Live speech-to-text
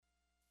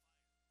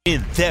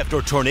In theft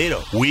or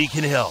tornado, we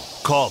can help.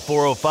 Call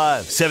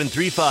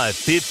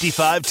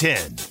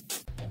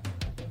 405-735-5510.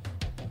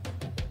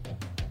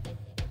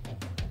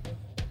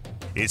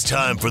 It's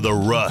time for The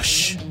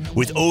Rush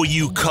with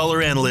OU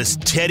color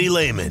analyst Teddy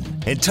Lehman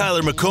and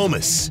Tyler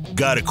McComas.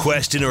 Got a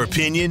question or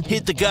opinion?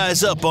 Hit the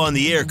guys up on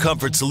the Air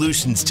Comfort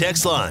Solutions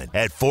text line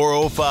at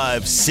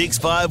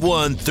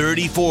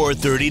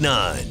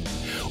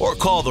 405-651-3439. Or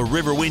call the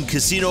Riverwind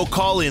Casino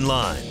call-in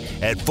line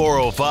at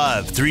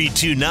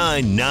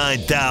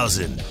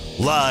 405-329-9000.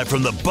 Live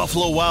from the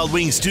Buffalo Wild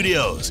Wings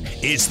studios,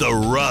 it's The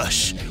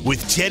Rush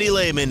with Teddy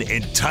Lehman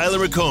and Tyler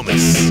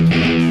McComas.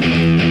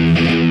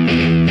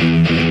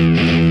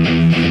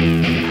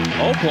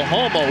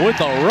 Oklahoma with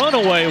a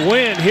runaway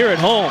win here at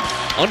home.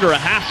 Under a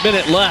half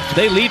minute left.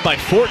 They lead by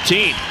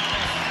 14.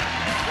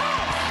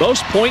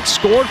 Most points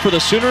scored for the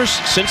Sooners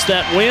since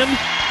that win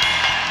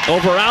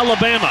over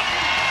Alabama.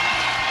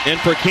 And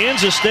for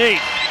Kansas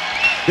State,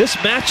 this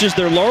matches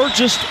their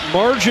largest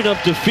margin of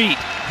defeat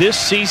this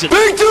season.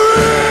 Victory!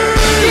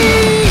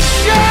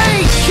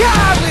 DJ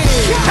Khaled!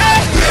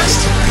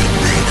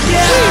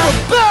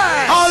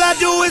 Yeah. All I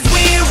do is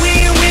win,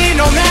 win, win,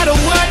 no matter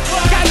what.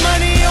 Got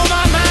money on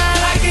my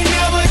mind, I can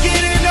never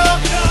get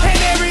enough.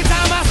 And every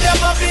time I step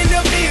up in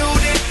the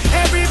building,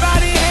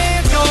 everybody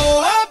hands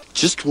go up.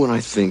 Just when I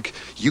think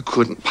you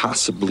couldn't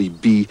possibly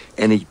be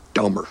any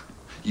dumber,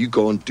 you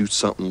go and do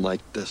something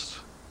like this.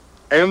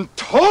 And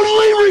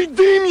totally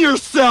redeem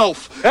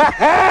yourself. And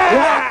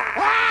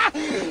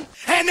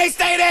they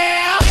stay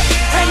there,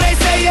 and they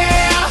stay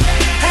there,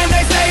 and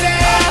they stay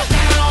there.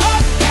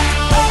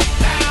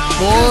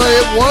 Boy,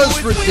 it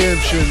was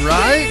redemption,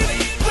 right?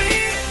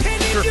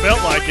 Sure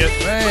felt like it.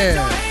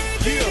 Man.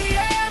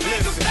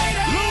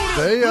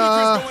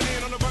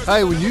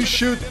 Hey, when you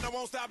shoot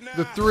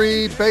the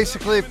three,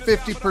 basically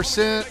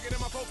 50%,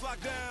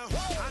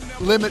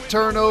 limit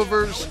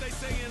turnovers,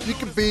 you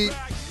can beat,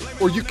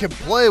 or you can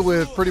play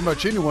with pretty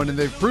much anyone, and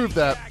they've proved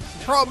that.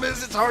 The problem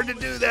is it's hard to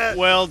do that.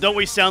 Well, don't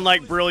we sound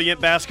like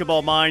brilliant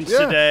basketball minds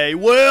today?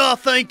 Well, I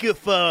think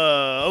if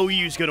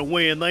OU's going to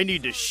win, they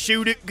need to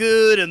shoot it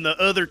good, and the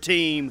other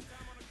team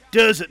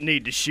doesn't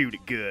need to shoot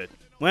it good.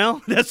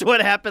 Well, that's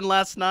what happened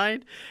last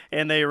night,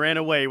 and they ran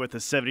away with a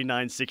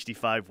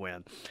 79-65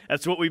 win.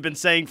 That's what we've been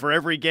saying for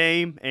every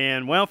game,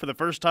 and, well, for the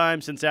first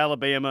time since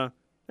Alabama,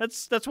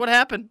 that's what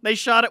happened. They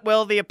shot it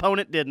well, the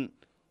opponent didn't.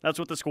 That's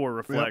what the score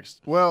reflects.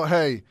 Yep. Well,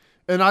 hey,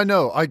 and I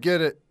know, I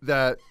get it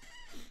that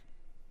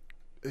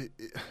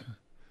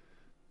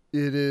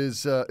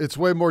it's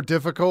way more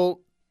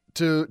difficult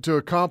to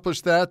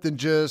accomplish that than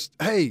just,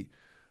 hey,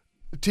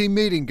 team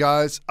meeting,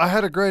 guys, I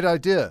had a great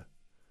idea.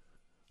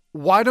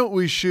 Why don't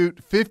we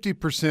shoot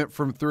 50%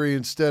 from three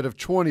instead of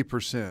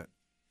 20%?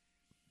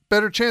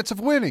 Better chance of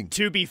winning.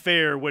 To be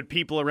fair, would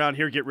people around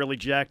here get really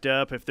jacked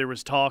up if there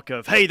was talk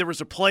of, hey, there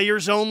was a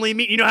players-only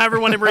meeting? You know how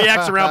everyone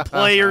reacts around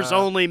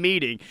players-only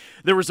meeting.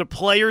 There was a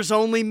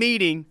players-only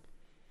meeting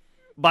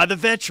by the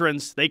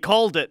veterans. They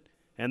called it,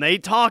 and they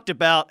talked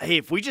about, hey,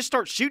 if we just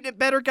start shooting it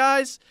better,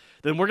 guys,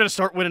 then we're going to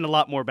start winning a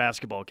lot more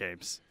basketball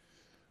games.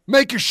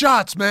 Make your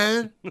shots,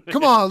 man.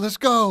 Come on, let's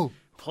go.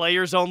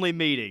 Players-only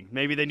meeting.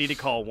 Maybe they need to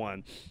call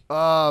one.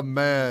 Oh,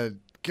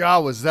 man.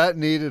 God, was that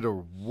needed or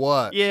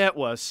what? Yeah, it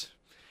was.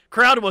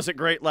 Crowd wasn't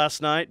great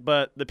last night,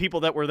 but the people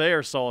that were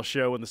there saw a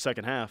show in the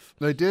second half.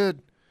 They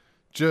did.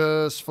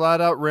 Just flat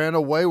out ran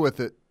away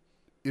with it.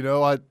 You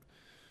know,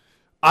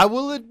 I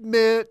will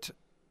admit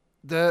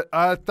that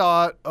I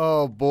thought,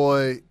 oh,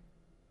 boy,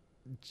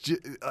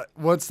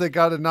 once they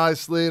got a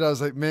nice lead, I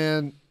was like,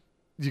 man,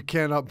 you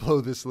cannot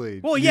blow this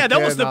lead. Well, yeah,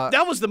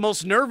 that was the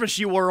most nervous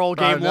you were all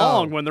game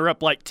long when they're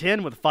up like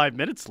 10 with 5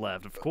 minutes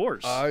left, of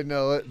course. I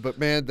know it, but,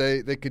 man,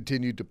 they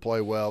continued to play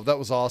well. That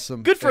was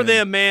awesome. Good for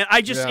them, man.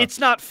 It's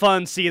not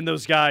fun seeing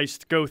those guys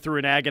go through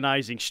an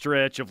agonizing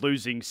stretch of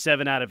losing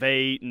 7 out of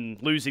 8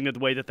 and losing it the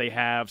way that they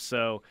have.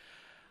 So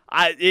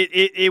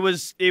it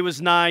was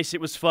nice. It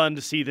was fun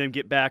to see them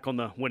get back on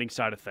the winning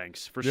side of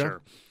things, for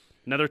sure.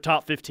 Another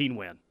top 15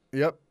 win.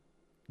 Yep.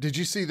 Did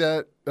you see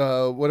that,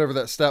 whatever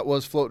that stat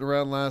was floating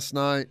around last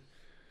night?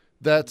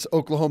 That's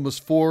Oklahoma's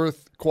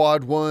 4th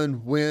quad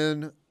one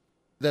win.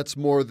 That's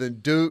more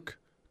than Duke,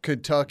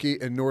 Kentucky,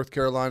 and North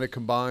Carolina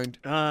combined.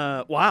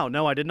 Wow,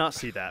 no, I did not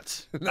see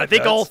that. I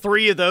think all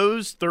 3 of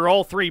those, they're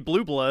all 3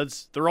 Blue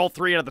Bloods. They're all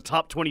 3 out of the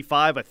top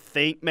 25, I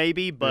think,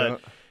 maybe. But,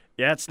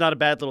 yeah, it's not a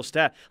bad little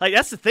stat. Like,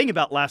 that's the thing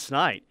about last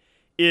night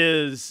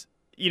is,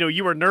 you know,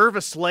 you were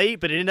nervous late,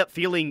 but it ended up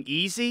feeling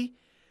easy.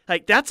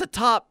 Like, that's a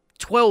top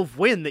 12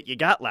 win that you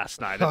got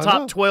last night, a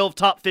top 12,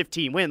 top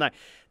 15 win. Like,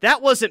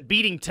 that wasn't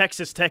beating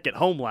Texas Tech at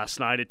home last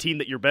night, a team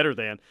that you're better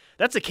than.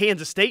 That's a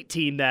Kansas State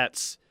team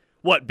that's,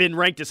 been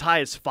ranked as high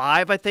as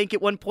 5, I think,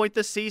 at one point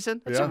this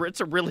season. It's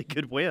a really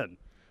good win.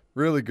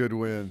 Really good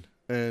win.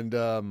 And,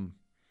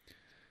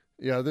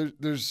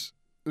 there's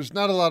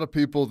not a lot of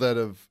people that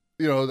have,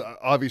 you know,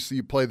 obviously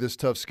you play this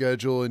tough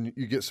schedule and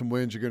you get some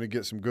wins, you're going to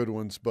get some good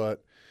ones.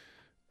 But,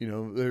 you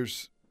know,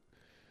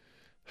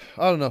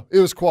 I don't know. It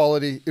was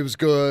quality. It was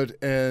good.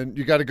 And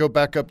you got to go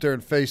back up there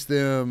and face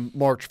them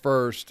March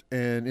 1st.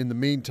 And in the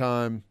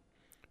meantime,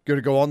 going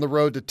to go on the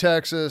road to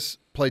Texas,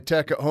 play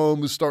Tech at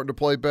home, who's starting to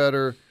play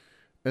better,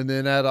 and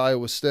then at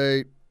Iowa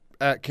State,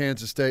 at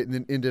Kansas State, and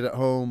then ended at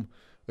home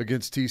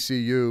against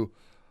TCU.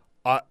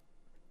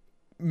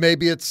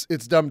 Maybe it's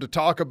dumb to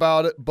talk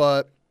about it,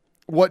 but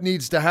what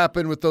needs to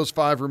happen with those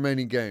 5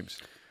 remaining games?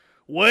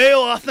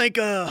 Well, I think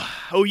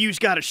OU's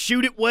got to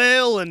shoot it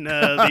well, and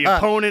the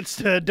opponents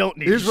don't need to shoot it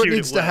well. Here's what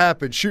needs to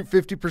happen. Shoot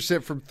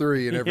 50% from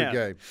 3 in every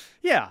game.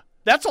 Yeah,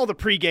 that's all the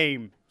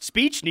pregame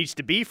speech needs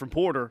to be from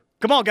Porter.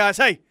 Come on, guys.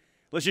 Hey,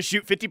 let's just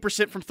shoot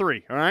 50% from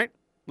 3, all right?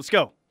 Let's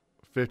go.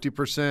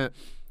 50%.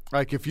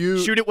 Like if you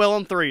shoot it well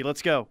on 3,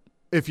 let's go.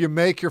 If you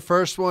make your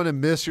first one and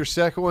miss your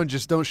second one,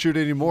 just don't shoot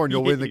anymore and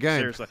you'll win the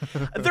game. Seriously.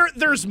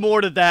 There's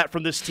more to that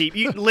from this team.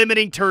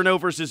 Limiting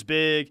turnovers is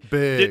big.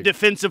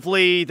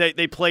 Defensively,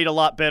 they played a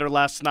lot better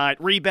last night.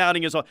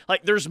 Rebounding is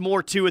like there's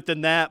more to it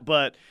than that,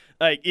 but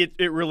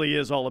it really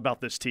is all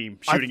about this team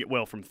shooting it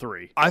well from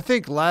 3. I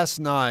think last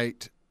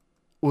night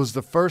was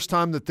the first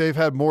time that they've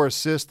had more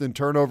assists than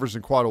turnovers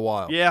in quite a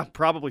while. Yeah,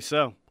 probably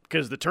so.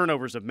 Because the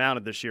turnovers have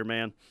mounted this year,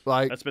 man.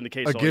 That's been the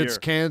case all year.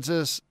 Against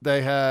Kansas,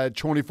 they had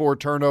 24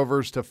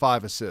 turnovers to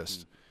 5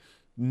 assists.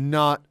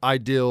 Not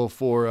ideal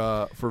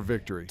for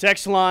victory.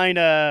 Text line,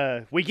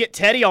 we get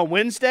Teddy on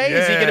Wednesday.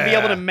 Yeah. Is he going to be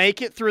able to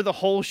make it through the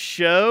whole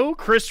show?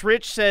 Chris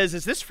Rich says,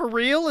 is this for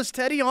real? Is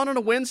Teddy on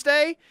a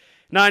Wednesday?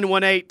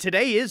 918,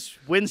 today is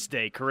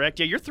Wednesday,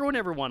 correct? Yeah, you're throwing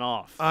everyone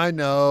off. I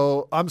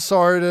know. I'm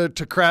sorry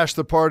to crash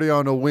the party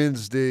on a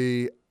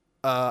Wednesday.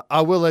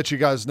 I will let you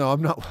guys know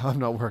I'm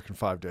not working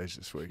 5 days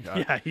this week.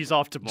 Yeah, he's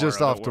off tomorrow.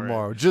 Just off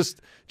tomorrow.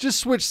 Just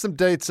switch some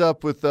dates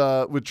up with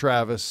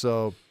Travis.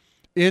 So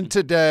in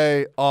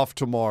today, off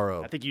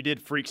tomorrow. I think you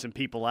did freak some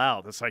people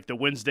out. It's like the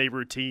Wednesday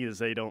routine is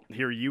they don't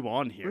hear you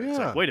on here. Yeah. It's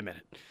like, wait a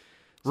minute.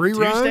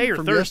 Tuesday or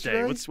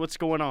Thursday? Yesterday? What's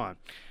going on?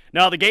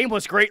 Now the game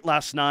was great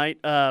last night,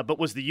 but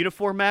was the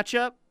uniform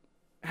matchup?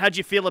 How'd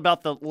you feel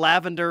about the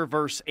lavender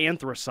versus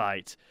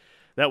anthracite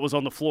that was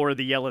on the floor of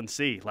the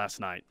LNC last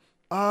night?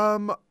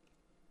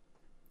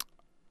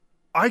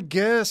 I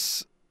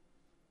guess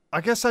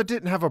I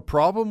didn't have a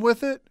problem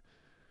with it.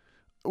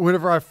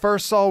 Whenever I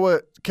first saw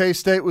what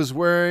K-State was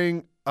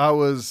wearing, I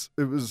was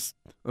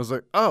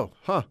like, oh,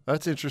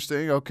 that's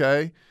interesting.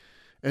 Okay.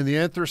 And the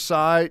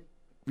anthracite,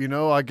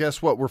 I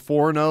guess we're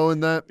 4-0 in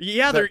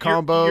that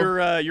combo.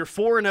 You're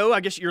 4-0. I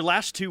guess your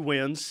last 2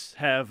 wins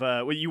have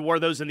you wore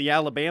those in the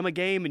Alabama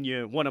game and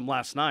you won them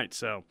last night.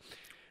 So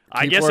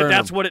I guess if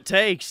that's what it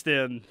takes,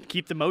 then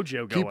keep the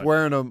mojo going. Keep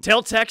wearing them.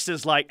 Tell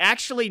Texas,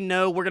 actually,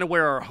 no, we're going to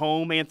wear our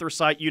home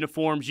anthracite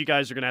uniforms. You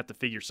guys are going to have to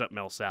figure something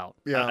else out.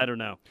 Yeah. I don't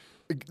know.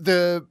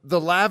 The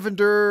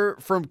lavender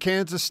from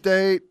Kansas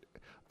State,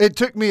 it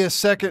took me a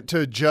second to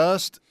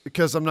adjust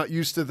because I'm not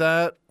used to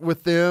that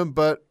with them.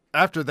 But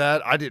after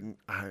that, I don't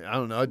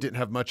know. I didn't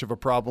have much of a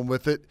problem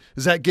with it.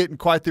 Is that getting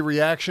quite the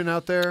reaction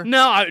out there?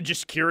 No, I'm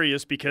just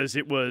curious because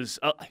it was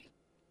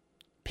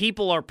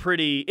people are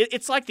pretty –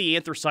 it's like the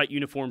anthracite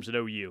uniforms at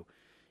OU. You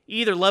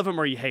either love them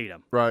or you hate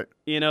them. Right.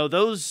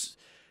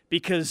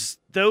 Because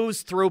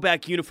those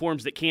throwback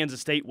uniforms that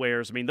Kansas State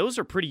wears, those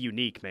are pretty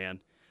unique, man.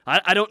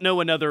 I don't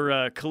know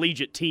another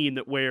collegiate team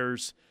that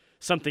wears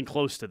something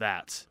close to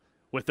that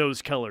with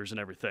those colors and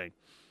everything.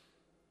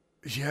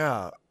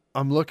 Yeah,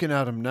 I'm looking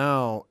at them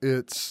now.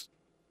 It's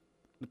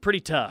pretty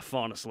tough,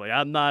 honestly.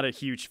 I'm not a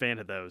huge fan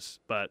of those,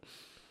 but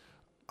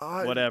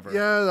whatever.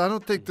 Yeah, I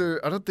don't think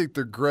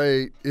they're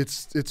great.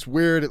 It's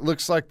weird. It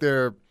looks like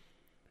their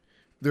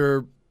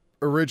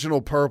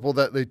original purple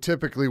that they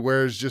typically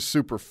wear is just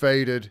super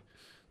faded.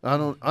 I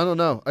don't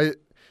know.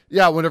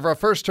 Whenever I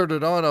first turned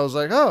it on, I was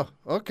like, oh,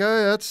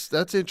 okay,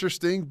 that's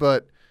interesting,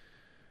 but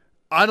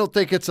I don't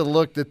think it's a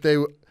look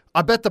that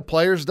I bet the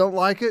players don't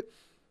like it.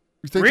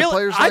 You think really? The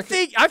players like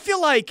it? I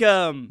feel like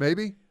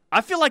maybe.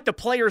 I feel like the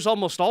players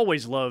almost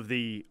always love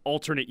the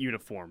alternate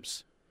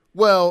uniforms.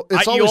 Well,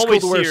 it's always cool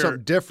to wear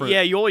something different.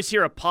 Yeah, you always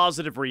hear a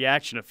positive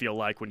reaction, I feel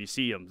like, when you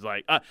see them.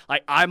 Like,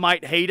 I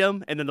might hate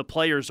them, and then the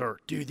players are,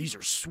 dude, these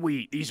are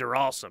sweet. These are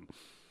awesome.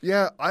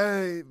 Yeah,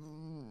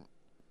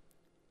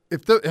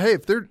 if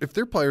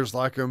their players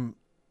like them,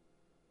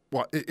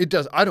 well, it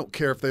does. I don't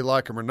care if they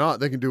like them or not.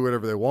 They can do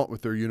whatever they want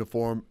with their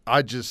uniform.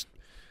 I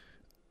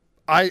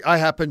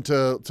happen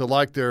to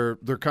like their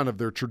kind of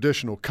their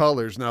traditional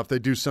colors. Now, if they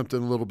do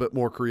something a little bit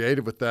more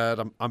creative with that,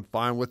 I'm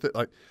fine with it.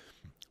 Like,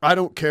 I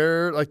don't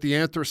care. Like the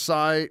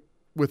anthracite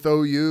with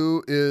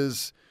OU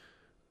is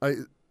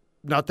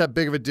not that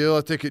big of a deal.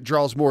 I think it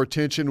draws more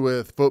attention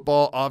with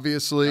football,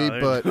 obviously.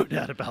 But no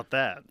doubt about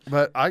that.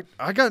 But I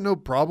got no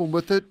problem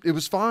with it. It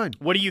was fine.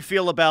 What do you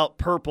feel about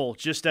purple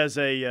just as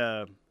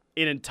an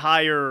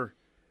entire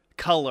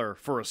color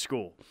for a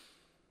school?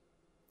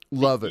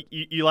 Love it.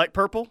 You like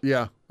purple?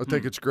 Yeah, I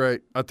think it's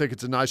great. I think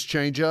it's a nice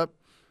change up.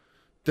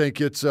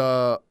 Think it's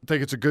a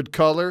good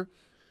color.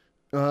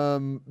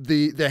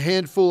 The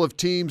handful of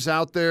teams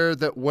out there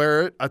that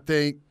wear it, I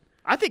think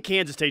I think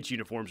Kansas State's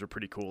uniforms are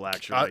pretty cool,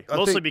 actually. I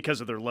Mostly think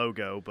because of their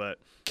logo, but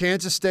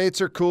Kansas State's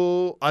are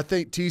cool. I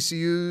think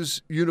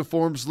TCU's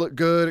uniforms look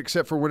good,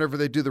 except for whenever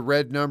they do the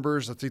red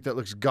numbers. I think that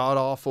looks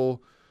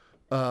god-awful.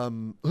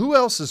 Who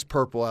else is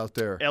purple out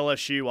there?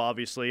 LSU,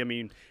 obviously. I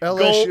mean,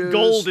 LSU's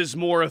gold is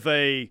more of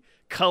a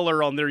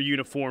color on their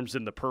uniforms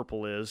than the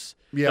purple is.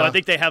 Yeah. So I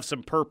think they have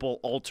some purple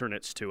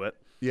alternates to it.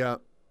 Yeah,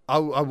 I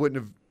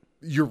wouldn't have.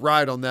 You're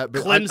right on that,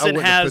 but Clemson I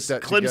wouldn't have has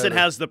put that Clemson together.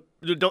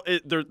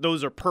 has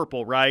those are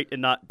purple, right, and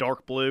not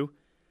dark blue.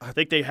 I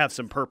think they have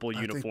some purple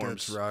uniforms. I think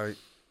that's right.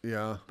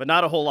 Yeah, but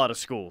not a whole lot of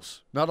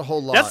schools. not a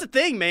whole lot. That's the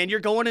thing, man. You're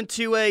going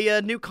into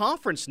a new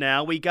conference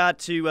now. We got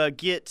to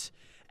get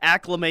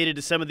acclimated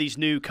to some of these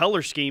new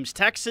color schemes.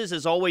 Texas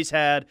has always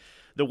had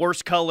the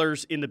worst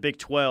colors in the Big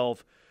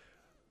 12.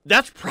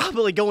 That's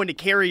probably going to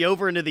carry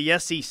over into the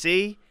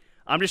SEC.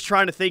 I'm just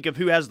trying to think of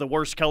who has the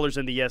worst colors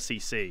in the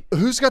SEC.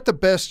 Who's got the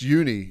best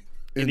uni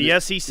In the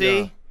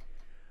SEC?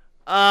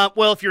 Yeah.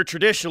 Well, if you're a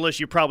traditionalist,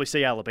 you'd probably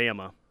say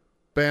Alabama.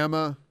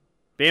 Bama.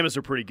 Bama's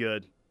are pretty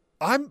good.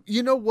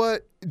 You know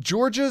what?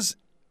 Georgia's.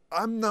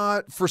 I'm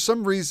not. For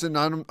some reason,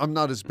 I'm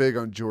not as big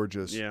on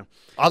Georgia's. Yeah.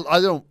 I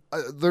don't.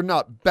 They're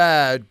not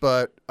bad,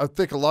 but I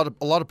think a lot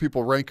of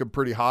people rank them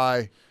pretty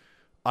high.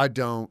 I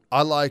don't.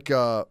 I like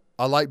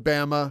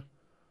Bama.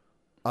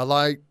 I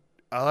like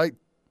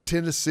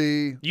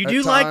Tennessee. You at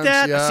do like times,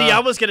 that? Yeah. See, I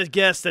was going to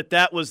guess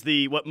that was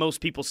what most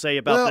people say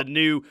about Well- the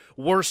new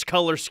worst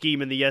color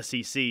scheme in the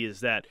SEC is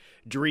that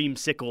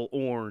dreamsicle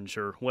orange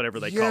or whatever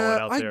they call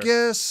it out there. I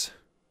guess.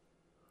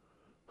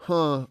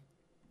 Huh.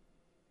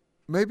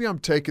 Maybe I'm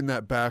taking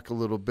that back a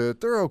little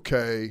bit. They're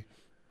okay.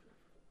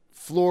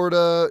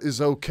 Florida is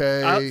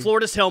okay.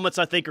 Florida's helmets,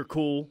 I think, are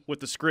cool with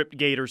the script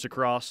gators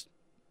across.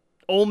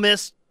 Ole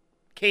Miss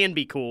can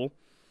be cool.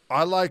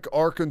 I like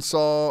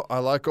Arkansas. I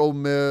like Ole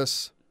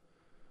Miss.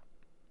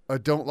 I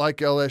don't like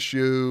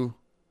LSU.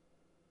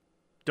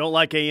 Don't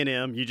like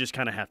A&M. You just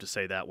kind of have to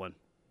say that one.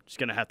 Just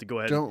going to have to go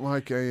ahead. Don't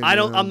like A&M.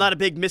 I'm not a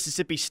big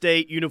Mississippi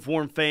State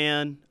uniform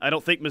fan. I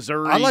don't think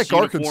Missouri's I like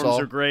uniforms Arkansas.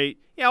 are great.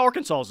 Yeah,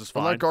 Arkansas's is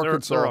fine. I like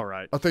Arkansas. They're all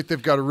right. I think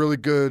they've got a really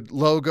good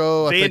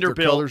logo. I think their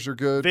colors are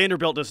good.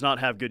 Vanderbilt does not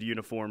have good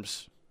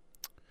uniforms.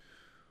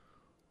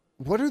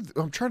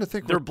 I'm trying to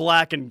think. They're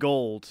black and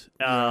gold,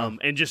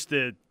 and just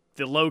the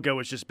logo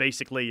is just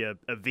basically a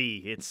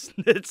V.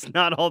 It's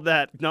not all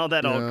that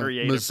all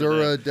creative.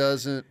 Missouri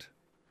doesn't.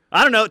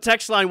 I don't know.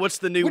 Text line. What's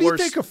the new What do you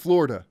worst? think of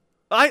Florida?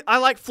 I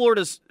like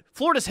Florida's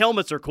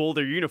helmets are cool.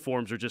 Their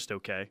uniforms are just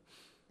okay.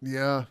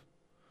 Yeah.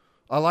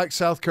 I like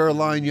South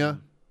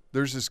Carolina.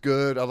 Theirs is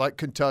good. I like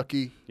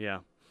Kentucky. Yeah.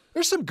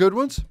 There's some good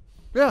ones.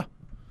 Yeah.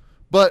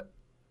 But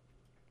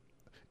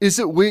is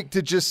it weak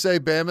to just say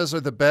Bama's are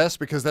the best?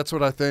 Because that's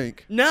what I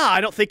think. No, I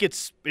don't think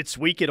it's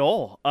weak at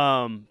all.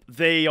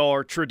 They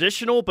are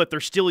traditional, but they're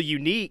still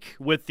unique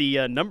with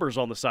the numbers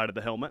on the side of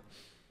the helmet.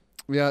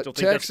 Yeah, Still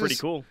think that's pretty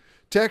cool.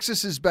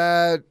 Texas is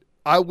bad.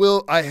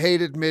 I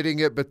hate admitting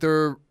it, but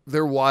their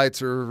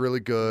whites are really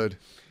good.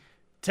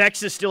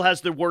 Texas still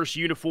has the worst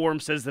uniform,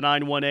 says the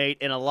 918,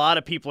 and a lot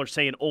of people are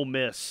saying Ole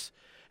Miss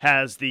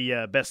has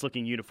the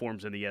best-looking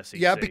uniforms in the SEC.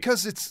 Yeah,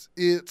 because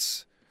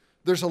it's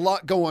there's a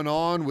lot going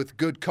on with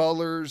good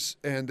colors,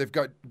 and they've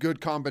got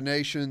good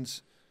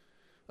combinations.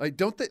 Like,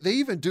 don't they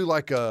even do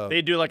like a?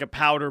 They do like a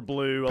powder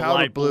blue, a Powder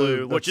light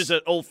blue, blue. which is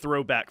an old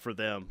throwback for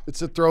them.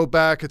 It's a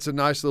throwback. It's a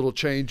nice little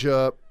change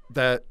up.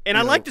 That And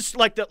I like this,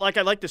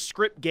 I like the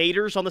script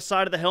gators on the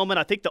side of the helmet.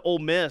 I think the Ole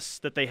Miss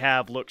that they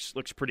have looks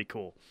pretty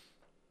cool.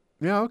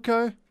 Yeah.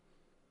 Okay.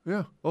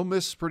 Yeah. Ole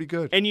Miss is pretty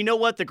good. And you know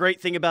what? The great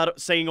thing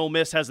about saying Ole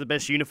Miss has the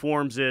best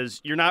uniforms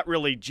is you're not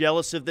really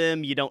jealous of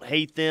them. You don't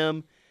hate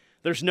them.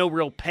 There's no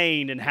real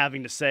pain in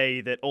having to say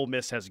that Ole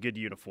Miss has good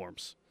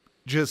uniforms.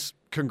 Just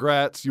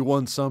congrats, you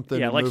won something.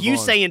 Yeah, and like move you on.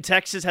 saying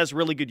Texas has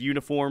really good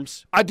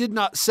uniforms. I did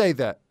not say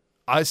that.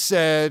 I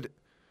said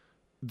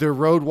their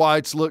road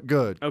whites look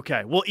good.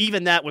 Okay, well,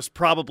 even that was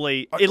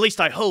probably, at least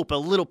I hope, a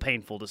little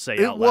painful to say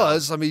It out loud.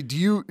 was. I mean, do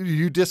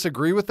you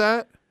disagree with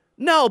that?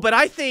 No, but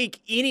I think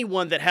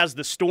anyone that has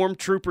the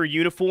Stormtrooper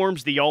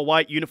uniforms, the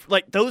all-white uniform,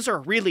 like those are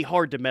really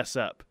hard to mess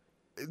up.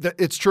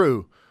 It's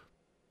true.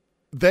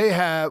 They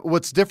have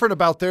what's different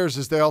about theirs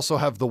is they also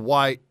have the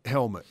white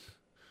helmet,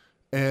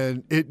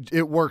 and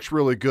it works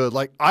really good.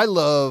 Like I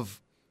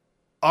love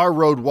our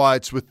road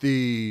whites with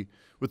the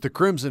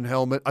crimson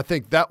helmet. I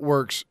think that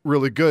works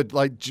really good.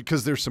 Like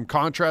because there's some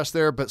contrast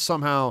there, but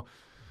somehow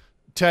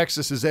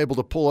Texas is able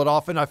to pull it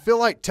off, and I feel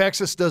like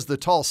Texas does the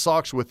tall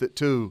socks with it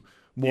too.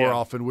 More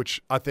often,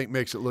 which I think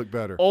makes it look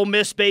better. Ole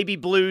Miss baby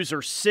blues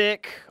are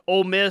sick.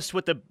 Ole Miss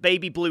with the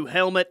baby blue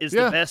helmet is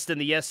the best in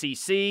the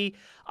SEC.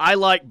 I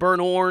like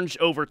burnt orange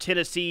over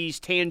Tennessee's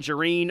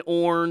tangerine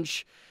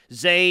orange.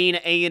 Zane,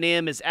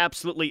 A&M is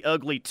absolutely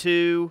ugly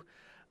too.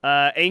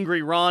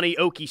 Angry Ronnie,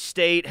 Okie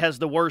State has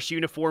the worst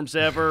uniforms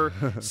ever.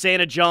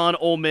 Santa John,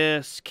 Ole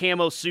Miss.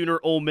 Camo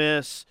Sooner, Ole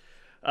Miss.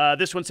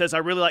 This one says, I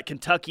really like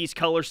Kentucky's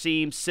color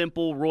scheme,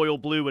 simple, royal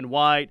blue and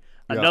white.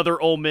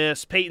 Another Ole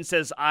Miss. Peyton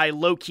says, I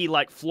low-key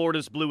like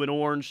Florida's blue and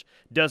orange.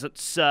 Doesn't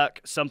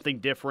suck. Something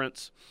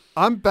different.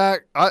 I'm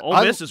back.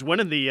 Ole Miss is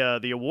winning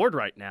the award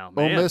right now,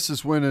 man. Ole Miss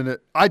is winning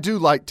it. I do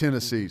like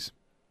Tennessee's.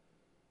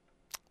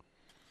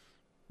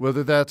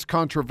 Whether that's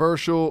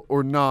controversial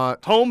or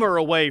not. Home or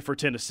away for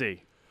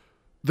Tennessee?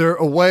 Their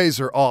aways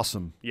are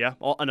awesome. Yeah,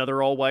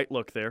 another all-white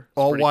look there.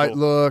 All-white cool.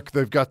 look.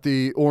 They've got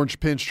the orange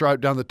pinstripe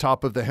down the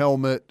top of the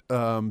helmet,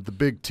 the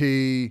big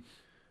T,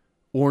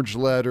 orange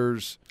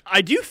letters.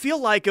 I do feel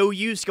like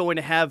OU's going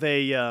to have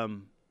a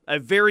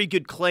very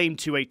good claim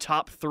to a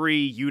top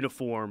 3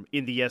 uniform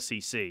in the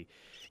SEC.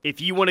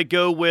 If you want to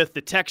go with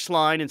the text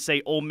line and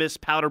say Ole Miss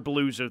powder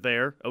blues are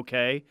there,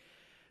 okay.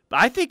 But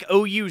I think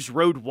OU's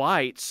road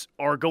whites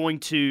are going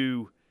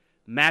to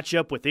match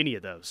up with any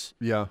of those.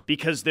 Yeah.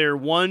 Because they're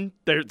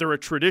a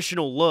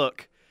traditional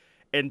look,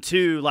 and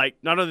 2, like,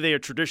 not only are they a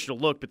traditional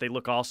look, but they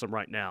look awesome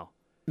right now.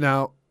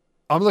 Now,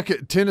 I'm looking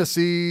at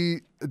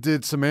Tennessee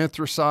did some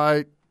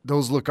anthracite.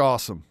 Those look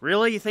awesome.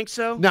 Really? You think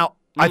so? Now,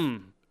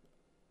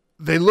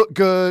 they look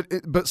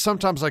good, but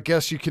sometimes I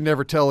guess you can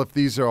never tell if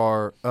these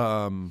are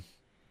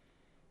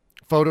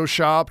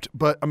photoshopped,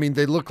 but, I mean,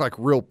 they look like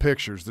real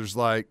pictures. There's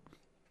like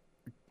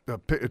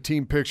a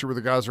team picture where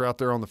the guys are out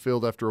there on the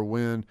field after a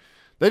win.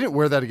 They didn't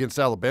wear that against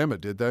Alabama,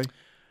 did they?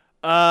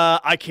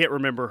 I can't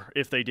remember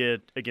if they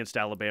did against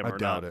Alabama or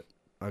not.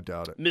 I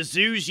doubt it.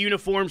 Mizzou's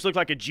uniforms look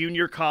like a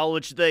junior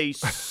college. They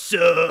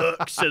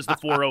suck, says the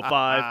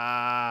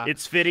 405.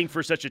 It's fitting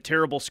for such a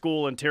terrible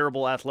school and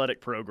terrible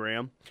athletic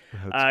program.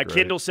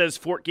 Kendall says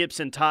Fort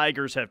Gibson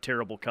Tigers have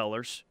terrible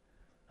colors.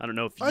 I don't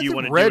know if you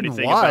want to do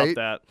anything about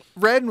that.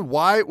 Red and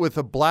white with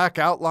a black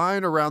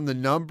outline around the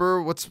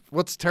number.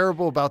 What's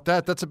terrible about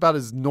that? That's about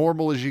as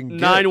normal as you can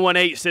get.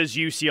 918 says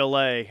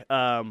UCLA.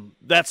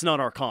 That's not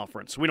our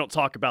conference. We don't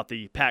talk about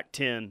the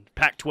Pac-10,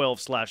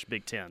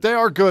 Pac-12/Big Ten. They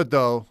are good,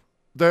 though.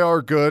 They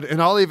are good.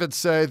 And I'll even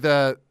say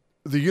that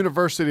the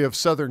University of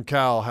Southern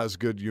Cal has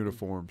good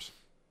uniforms.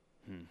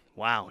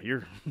 Wow,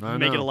 you're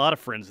making a lot of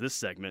friends this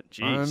segment.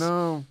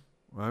 Jeez.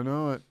 I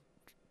know it.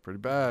 Pretty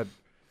bad.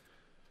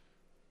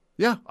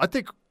 Yeah, I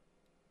think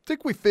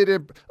we fit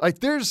in. Like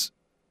there's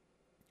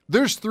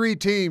 3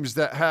 teams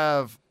that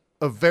have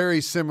a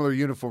very similar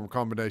uniform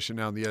combination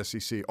now in the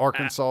SEC.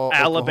 Arkansas,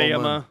 Alabama.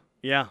 Oklahoma.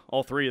 Yeah,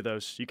 all 3 of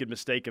those. You could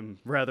mistake them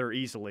rather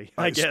easily,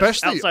 I guess.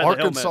 Especially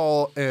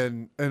Arkansas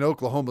and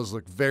Oklahoma's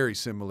look very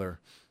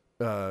similar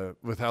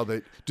with how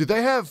they –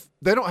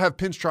 they don't have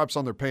pinstripes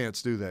on their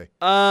pants, do they?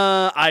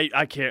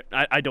 I can't –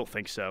 I don't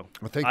think so.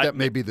 I think that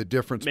may be the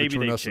difference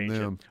between us and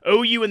them.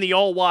 OU and the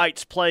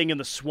All-Whites playing in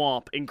the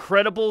swamp.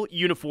 Incredible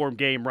uniform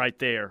game right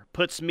there.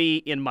 Puts me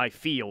in my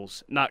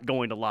feels, not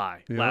going to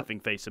lie. Yep. Laughing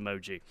face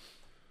emoji.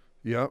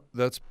 Yep,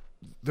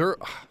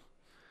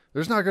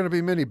 there's not going to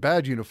be many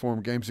bad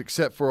uniform games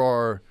except for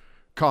our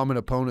common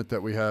opponent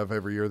that we have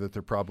every year that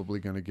they're probably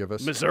going to give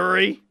us.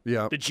 Missouri?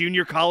 Yeah. The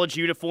junior college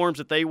uniforms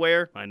that they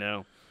wear? I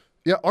know.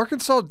 Yeah,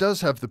 Arkansas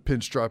does have the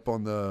pinstripe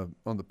on the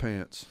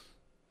pants.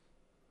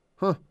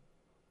 Huh.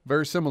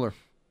 Very similar.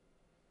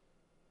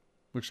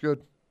 Looks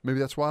good. Maybe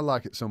that's why I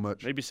like it so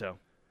much. Maybe so.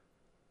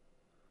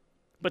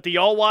 But the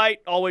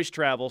all-white always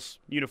travels.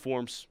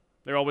 Uniforms.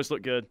 They always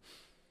look good.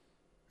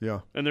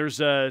 Yeah. And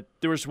there's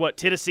what,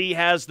 Tennessee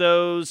has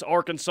those,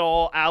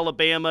 Arkansas,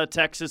 Alabama,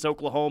 Texas,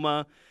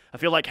 Oklahoma. I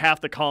feel like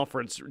half the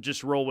conference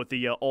just roll with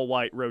the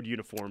all-white road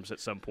uniforms at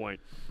some point.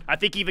 I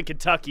think even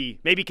Kentucky,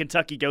 maybe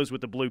Kentucky goes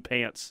with the blue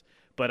pants,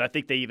 but I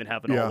think they even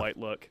have an all-white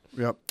look.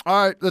 Yep.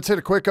 All right, let's hit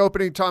a quick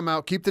opening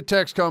timeout. Keep the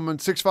text coming,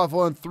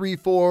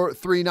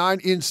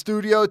 651-3439 in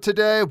studio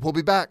today. We'll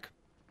be back.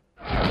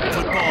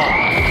 Football.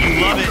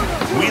 You love it.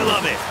 We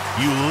love it.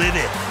 You live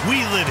it.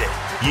 We live it.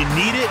 You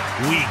need it.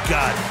 We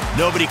got it.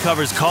 Nobody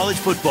covers college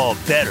football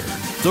better.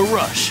 The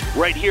Rush.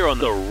 Right here on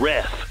the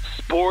Ref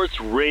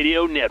Sports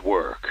Radio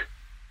Network.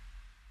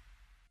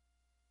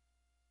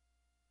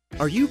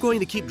 Are you going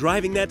to keep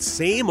driving that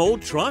same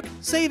old truck?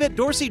 Save at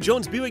Dorsey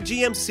Jones Buick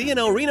GMC in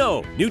El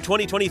Reno. New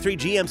 2023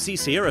 GMC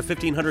Sierra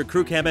 1500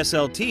 Crew Cab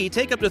SLT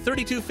take up to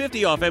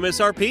 $3,250 off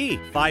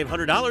MSRP.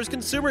 $500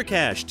 consumer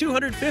cash,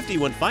 $250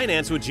 when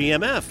financed with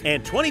GMF,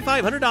 and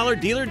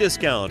 $2,500 dealer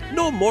discount.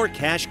 No more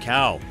cash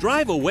cow.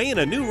 Drive away in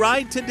a new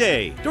ride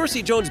today.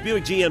 Dorsey Jones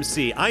Buick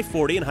GMC,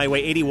 I-40 and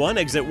Highway 81,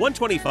 exit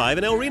 125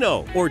 in El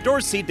Reno, or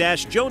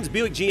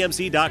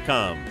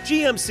dorsey-jonesbuickgmc.com.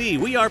 GMC,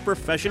 we are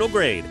professional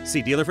grade.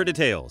 See dealer for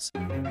details.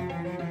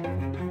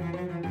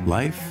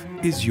 Life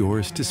is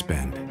yours to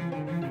spend.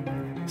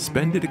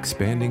 Spend it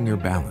expanding your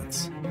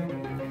balance.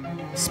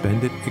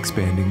 Spend it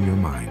expanding your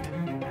mind.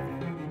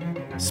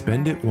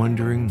 Spend it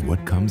wondering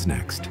what comes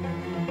next.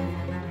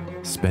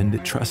 Spend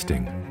it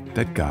trusting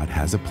that God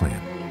has a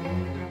plan.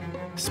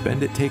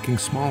 Spend it taking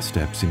small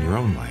steps in your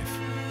own life.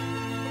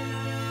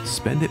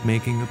 Spend it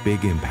making a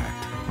big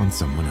impact on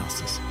someone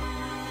else's.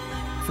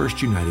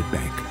 First United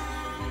Bank.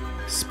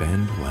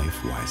 Spend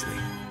life wisely.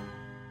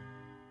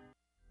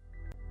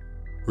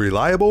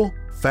 Reliable,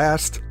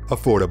 fast,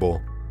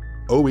 affordable.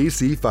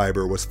 OEC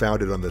Fiber was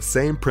founded on the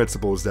same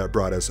principles that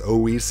brought us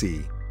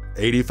OEC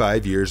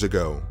 85 years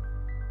ago.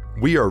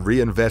 We are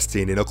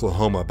reinvesting in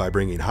Oklahoma by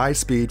bringing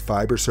high-speed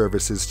fiber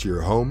services to your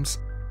homes,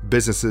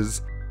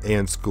 businesses,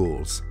 and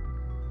schools.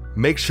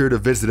 Make sure to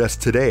visit us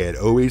today at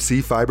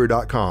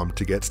oecfiber.com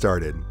to get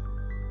started.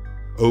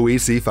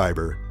 OEC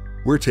Fiber,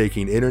 we're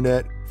taking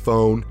internet,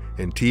 phone,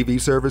 and TV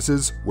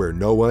services where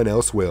no one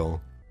else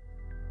will.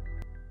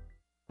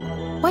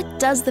 What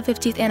does the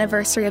 50th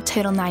anniversary of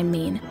Title IX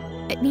mean?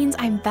 It means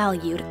I'm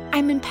valued,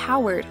 I'm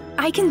empowered,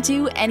 I can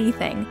do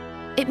anything.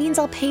 It means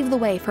I'll pave the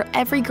way for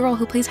every girl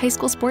who plays high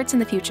school sports in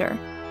the future,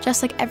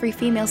 just like every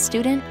female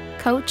student,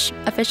 coach,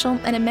 official,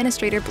 and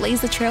administrator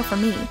blazed the trail for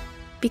me.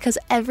 Because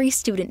every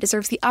student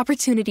deserves the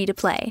opportunity to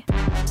play.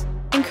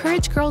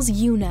 Encourage girls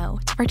you know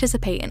to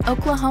participate in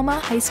Oklahoma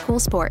high school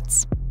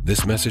sports.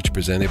 This message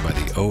presented by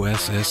the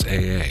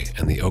OSSAA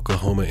and the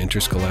Oklahoma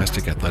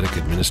Interscholastic Athletic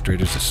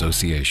Administrators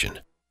Association.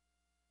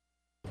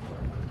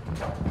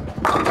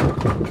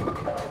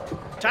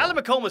 Tyler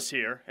McComas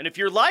here, and if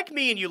you're like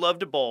me and you love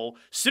to bowl,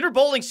 Sooner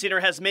Bowling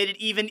Center has made it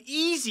even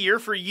easier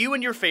for you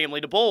and your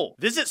family to bowl.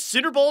 Visit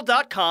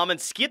SoonerBowl.com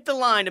and skip the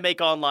line to make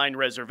online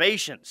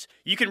reservations.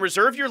 You can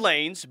reserve your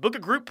lanes, book a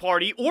group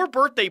party or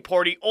birthday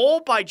party,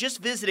 all by just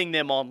visiting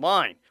them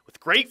online.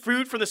 With great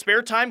food from the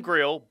Spare Time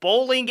Grill,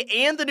 bowling,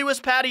 and the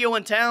newest patio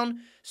in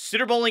town,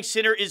 Sooner Bowling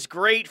Center is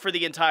great for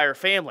the entire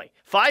family.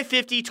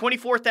 550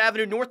 24th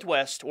Avenue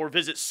Northwest, or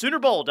visit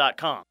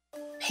SoonerBowl.com.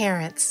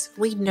 Parents,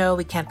 we know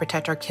we can't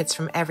protect our kids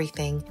from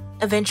everything.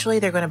 Eventually,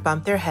 they're going to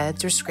bump their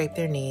heads or scrape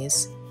their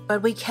knees.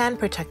 But we can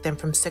protect them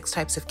from 6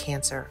 types of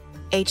cancer.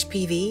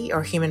 HPV,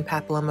 or human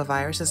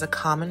papillomavirus, is a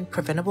common,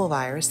 preventable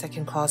virus that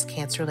can cause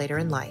cancer later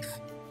in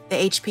life.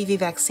 The HPV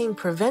vaccine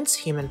prevents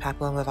human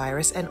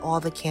papillomavirus and all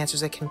the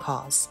cancers it can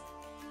cause.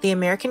 The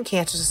American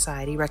Cancer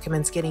Society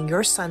recommends getting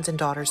your sons and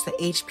daughters the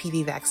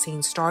HPV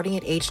vaccine starting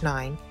at age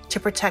 9 to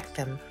protect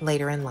them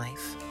later in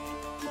life.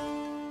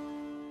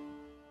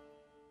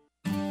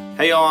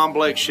 Hey y'all, I'm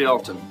Blake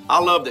Shelton. I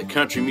love that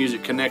country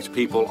music connects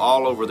people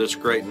all over this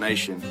great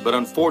nation, but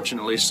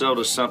unfortunately so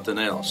does something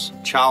else,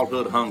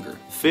 childhood hunger.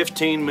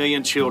 15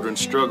 million children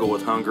struggle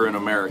with hunger in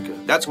America.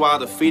 That's why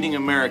the Feeding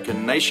America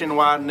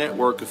nationwide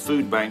network of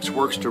food banks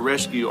works to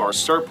rescue our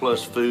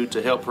surplus food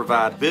to help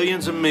provide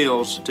billions of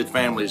meals to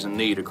families in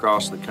need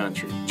across the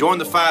country. Join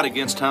the fight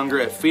against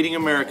hunger at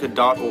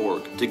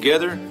feedingamerica.org.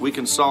 Together, we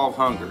can solve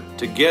hunger.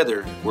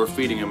 Together, we're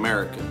Feeding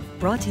America.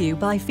 Brought to you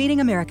by Feeding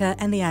America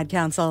and the Ad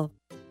Council.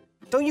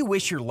 Don't you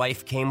wish your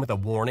life came with a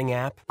warning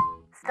app?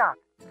 Stop.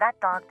 That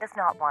dog does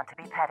not want to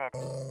be petted.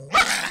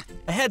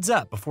 A heads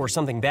up before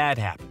something bad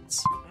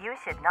happens. You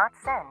should not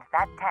send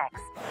that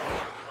text.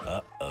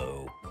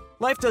 Uh-oh.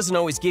 Life doesn't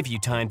always give you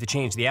time to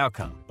change the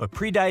outcome, but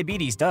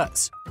prediabetes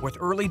does. With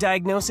early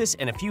diagnosis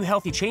and a few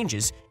healthy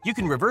changes, you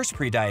can reverse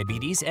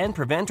prediabetes and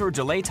prevent or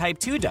delay type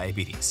 2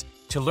 diabetes.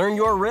 To learn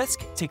your risk,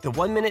 take the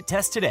 1-minute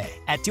test today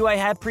at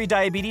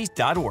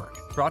doihaveprediabetes.org.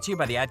 Brought to you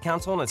by the Ad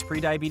Council and its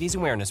prediabetes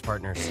awareness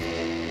partners.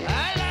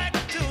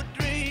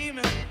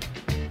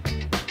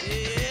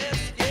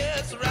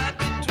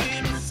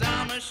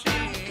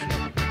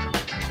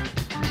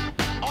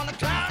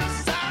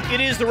 It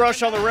is the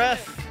Rush on the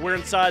Ref. We're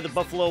inside the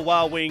Buffalo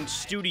Wild Wings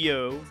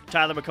studio.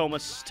 Tyler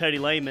McComas, Teddy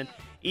Lehman.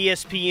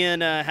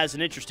 ESPN has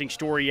an interesting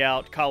story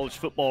out, college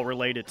football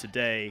related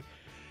today.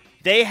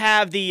 They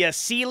have the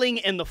ceiling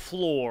and the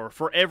floor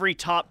for every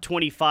top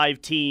 25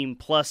 team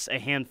plus a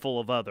handful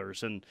of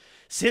others. And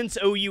since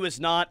OU is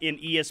not in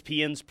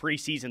ESPN's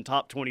preseason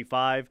top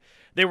 25,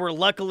 they were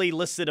luckily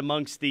listed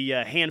amongst the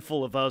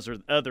handful of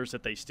others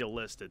that they still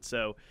listed.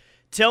 So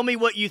tell me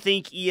what you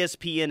think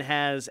ESPN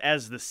has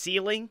as the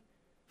ceiling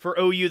for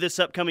OU this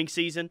upcoming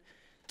season.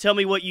 Tell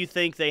me what you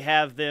think they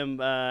have them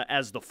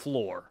as the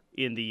floor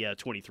in the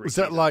 23 Is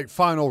season. that like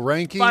final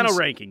rankings? Final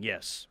ranking,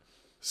 yes.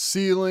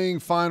 Ceiling,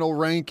 final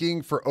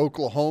ranking for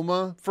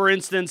Oklahoma? For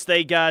instance,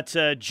 they got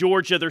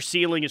Georgia. Their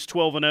ceiling is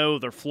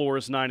 12-0. Their floor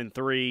is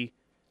 9-3.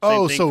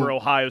 Same thing for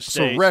Ohio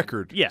State. So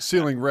record. Yeah.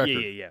 Ceiling record.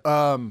 Yeah.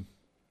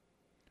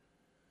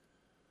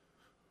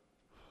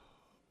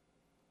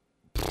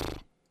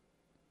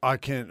 I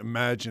can't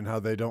imagine how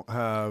they don't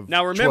have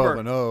now, remember,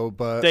 12-0,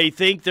 but they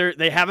think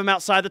they have them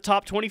outside the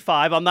top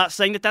 25. I'm not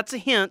saying that that's a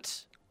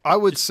hint. I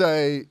would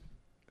say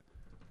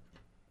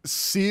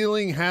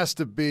ceiling has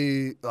to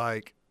be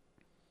like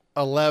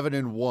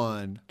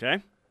 11-1.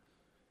 Okay.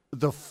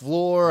 The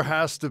floor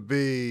has to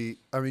be,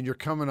 I mean, you're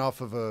coming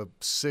off of a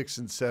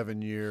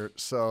 6-7 year,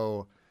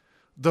 so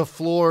the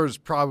floor is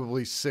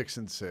probably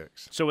 6-6.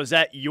 So is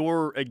that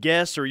your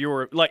guess or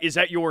is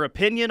that your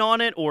opinion on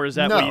it, or is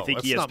that what you think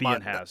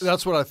ESPN has?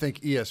 That's what I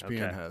think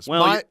ESPN has.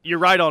 Well, you're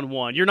right on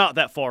one. You're not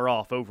that far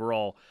off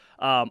overall.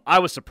 I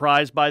was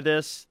surprised by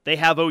this. They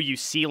have OU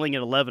ceiling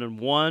at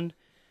 11-1.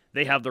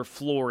 They have their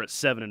floor at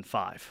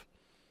 7-5.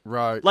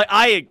 Right. Like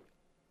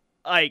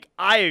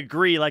I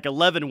agree. Like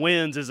 11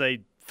 wins is a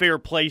fair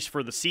place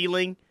for the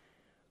ceiling.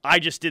 I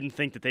just didn't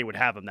think that they would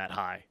have them that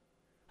high.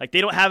 Like,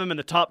 they don't have them in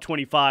the top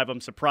 25. I'm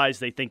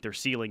surprised they think their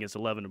ceiling is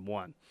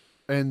 11-1.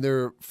 And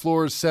their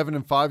floor is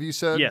 7-5, you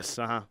said? Yes,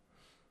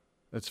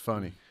 That's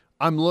funny.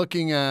 I'm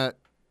looking at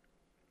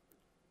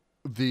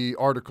the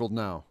article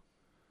now.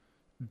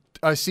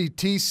 I see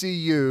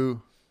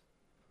TCU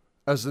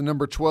as the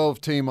number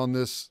 12 team on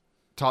this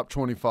top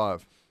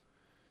 25.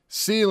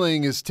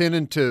 Ceiling is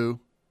 10-2,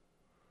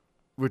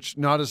 which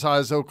not as high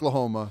as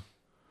Oklahoma.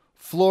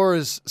 Floor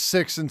is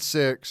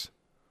 6-6,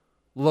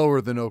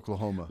 lower than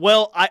Oklahoma.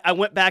 Well, I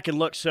went back and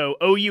looked. So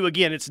OU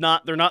again,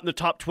 they're not in the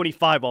top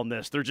 25 on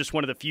this. They're just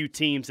one of the few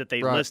teams that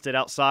they listed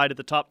outside of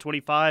the top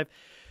 25.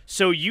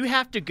 So you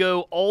have to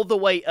go all the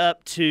way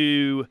up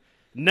to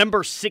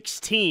number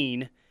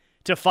 16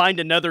 to find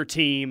another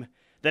team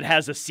that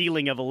has a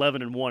ceiling of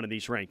 11-1 in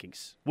these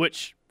rankings,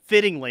 which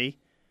fittingly,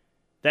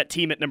 that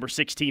team at number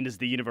 16 is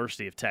the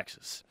University of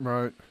Texas.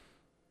 Right.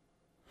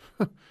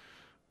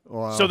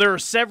 Wow. So there are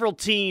several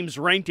teams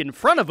ranked in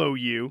front of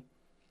OU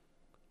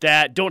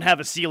that don't have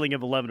a ceiling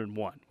of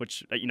 11-1,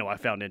 which I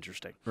found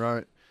interesting.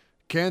 Right.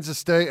 Kansas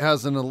State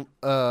has an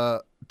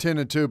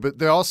 10-2, but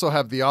they also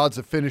have the odds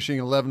of finishing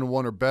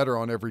 11-1 or better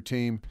on every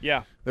team.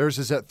 Yeah. Theirs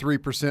is at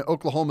 3%.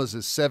 Oklahoma's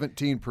is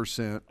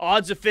 17%.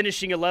 Odds of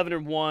finishing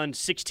 11-1,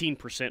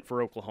 16%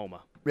 for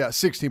Oklahoma. Yeah,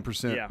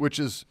 16%, Yeah. which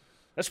is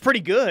That's pretty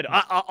good.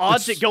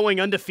 Odds at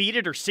going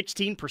undefeated are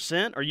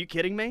 16%. Are you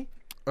kidding me?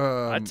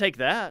 I'd take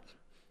that.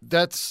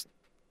 That's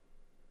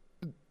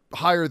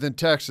higher than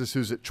Texas,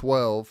 who's at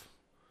 12.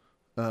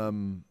 It's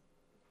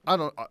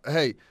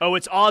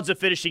odds of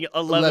finishing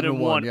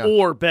 11-1 yeah.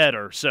 or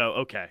better. So,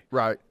 okay.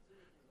 Right.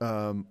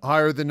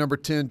 Higher than number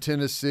 10,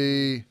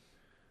 Tennessee.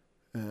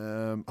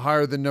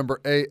 Higher than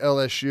number 8,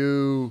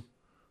 LSU.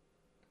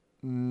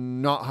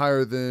 Not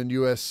higher than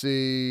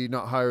USC.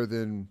 Not higher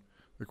than,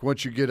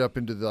 once you get up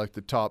into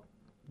the top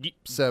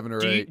 7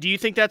 or 8. Do you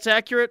think that's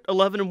accurate,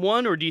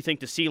 11-1, or do you think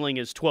the ceiling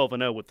is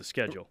 12-0 with the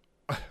schedule?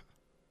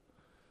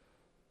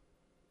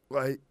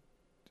 Right.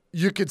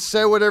 You could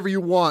say whatever you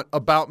want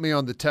about me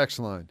on the text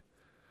line,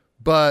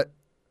 but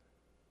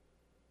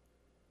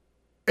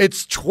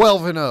it's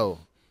 12-0.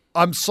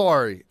 I'm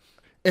sorry.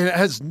 And it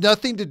has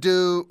nothing to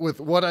do with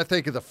what I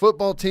think of the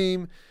football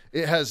team.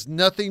 It has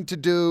nothing to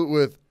do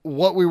with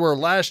what we were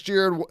last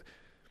year.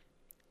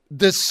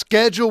 The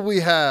schedule we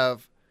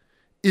have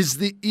is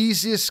the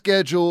easiest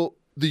schedule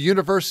the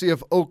University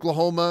of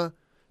Oklahoma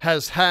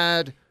has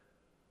had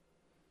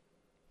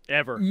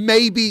ever.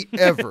 Maybe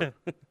ever.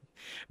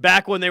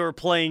 Back when they were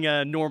playing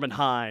Norman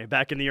High,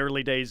 back in the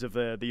early days of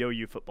the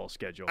OU football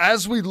schedule.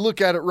 As we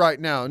look at it right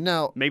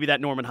now, maybe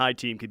that Norman High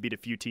team could beat a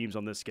few teams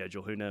on this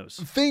schedule. Who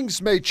knows?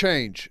 Things may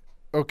change.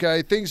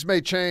 Okay, things may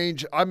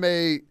change.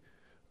 We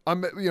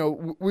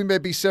may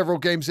be several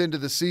games into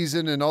the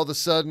season, and all of a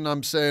sudden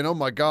I'm saying, "Oh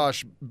my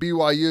gosh,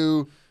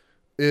 BYU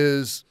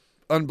is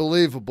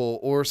unbelievable,"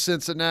 or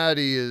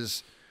Cincinnati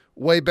is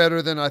way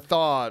better than I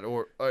thought,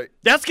 or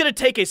that's going to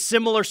take a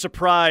similar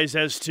surprise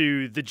as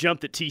to the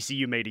jump that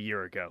TCU made a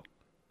year ago.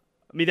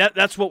 I mean,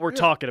 that's what we're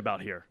talking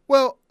about here.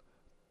 Well,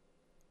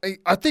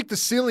 I think the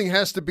ceiling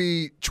has to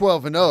be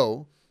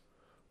 12-0.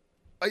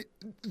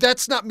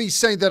 That's not me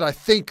saying that I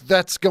think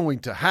that's going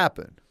to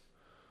happen,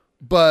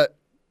 but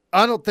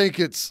I don't think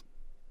it's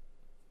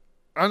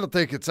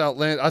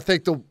outlandish. I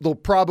think they'll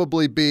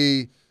probably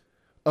be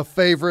a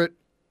favorite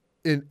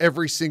in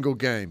every single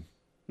game.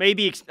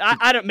 Maybe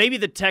Maybe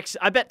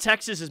I bet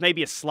Texas is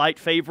maybe a slight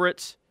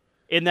favorite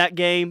in that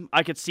game.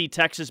 I could see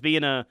Texas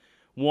being a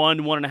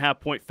 1.5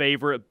 point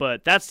favorite,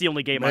 but that's the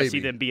only game I see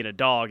them being a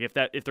dog. If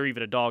they're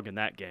even a dog in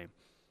that game.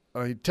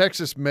 I mean,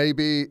 Texas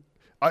maybe.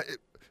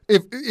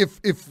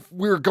 If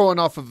we were going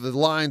off of the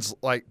lines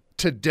like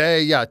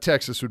today, yeah,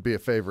 Texas would be a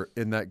favorite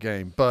in that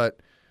game. But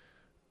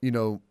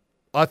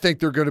I think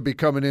they're going to be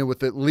coming in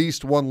with at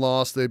least one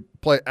loss. They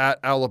play at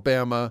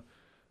Alabama.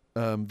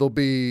 They'll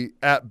be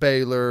at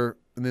Baylor.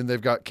 And then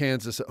they've got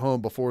Kansas at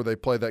home before they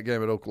play that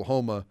game at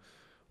Oklahoma.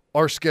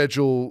 Our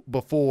schedule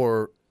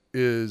before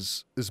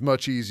is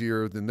much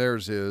easier than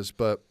theirs is,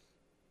 but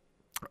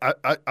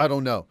I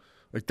don't know.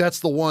 That's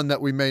the one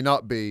that we may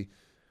not be.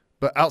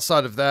 But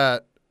outside of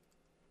that,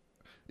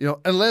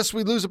 unless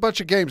we lose a bunch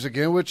of games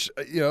again, which,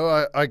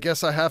 I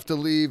guess I have to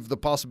leave the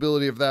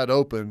possibility of that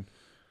open.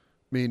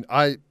 I mean,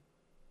 I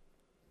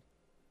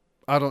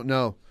don't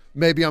know.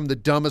 Maybe I'm the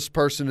dumbest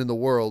person in the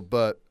world,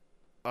 but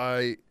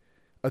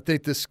I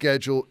think this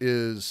schedule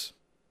is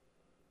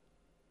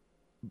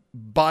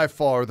by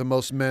far the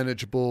most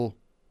manageable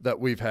that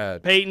we've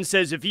had. Peyton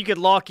says, if you could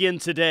lock in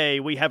today,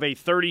 we have a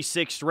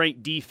 36th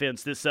ranked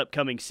defense this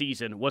upcoming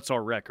season. What's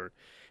our record?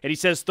 And he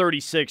says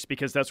 36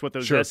 because that's what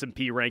those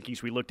S&P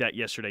rankings we looked at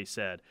yesterday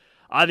said.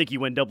 I think you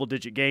win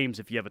double-digit games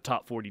if you have a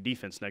top 40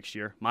 defense next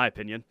year, my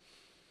opinion.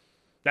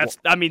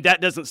 That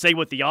doesn't say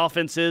what the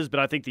offense is,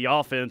 but I think the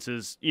offense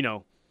is,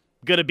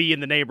 going to be in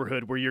the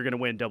neighborhood where you're going to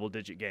win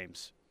double-digit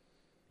games.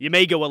 You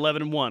may go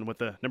 11-1 with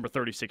the number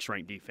 36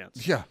 ranked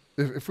defense. Yeah,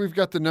 if we've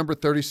got the number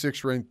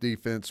 36 ranked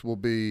defense, we'll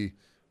be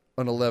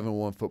an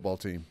 11-1 football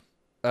team,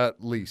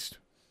 at least.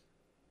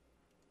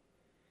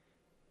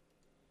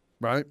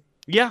 Right?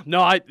 Yeah,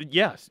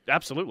 yes,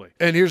 absolutely.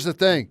 And here's the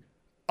thing.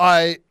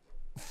 I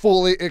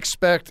fully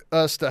expect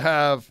us to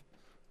have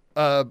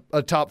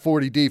a top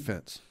 40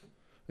 defense.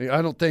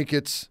 I don't think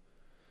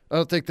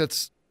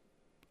that's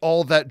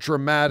all that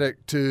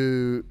dramatic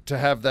to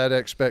have that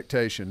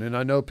expectation. And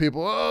I know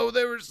people,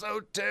 they were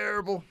so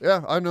terrible.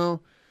 Yeah, I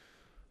know.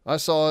 I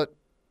saw it.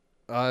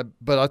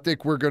 But I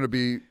think we're going to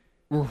be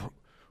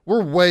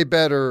we're way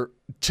better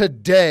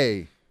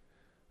today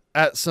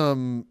at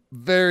some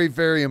very,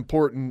 very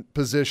important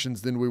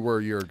positions than we were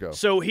a year ago.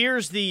 So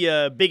here's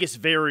the biggest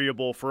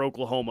variable for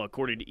Oklahoma,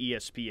 according to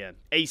ESPN.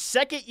 A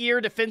second-year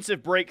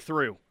defensive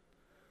breakthrough.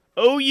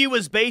 OU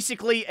is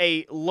basically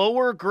a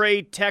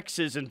lower-grade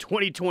Texas in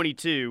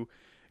 2022,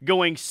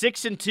 going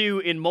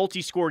 6-2 in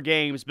multi-score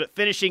games, but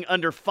finishing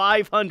under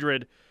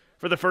 500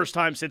 for the first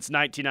time since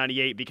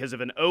 1998 because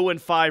of an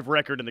 0-5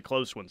 record in the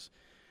close ones.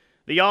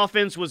 The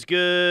offense was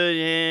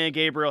good.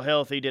 Gabriel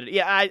healthy did it.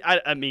 Yeah,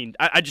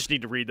 I just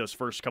need to read those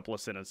first couple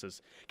of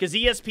sentences because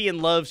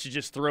ESPN loves to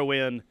just throw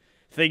in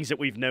things that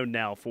we've known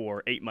now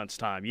for 8 months'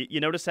 time. You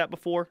notice that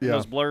before? Yeah.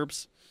 Those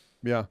blurbs?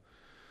 Yeah.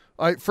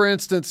 For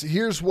instance,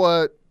 here's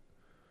what,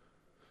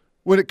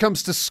 when it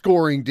comes to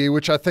scoring, D,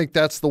 which I think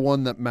that's the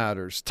one that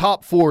matters.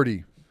 Top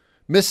 40.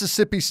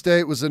 Mississippi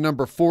State was the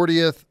number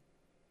 40th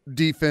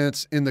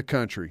defense in the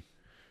country.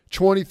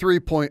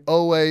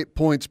 23.08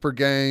 points per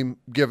game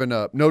given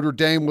up. Notre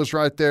Dame was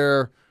right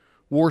there.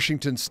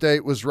 Washington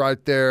State was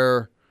right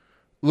there.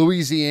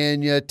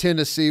 Louisiana,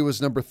 Tennessee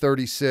was number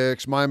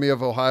 36. Miami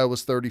of Ohio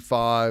was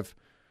 35.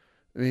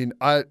 I mean,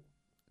 I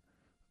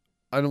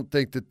don't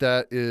think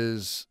that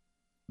is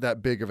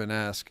that big of an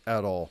ask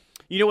at all.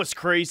 You know what's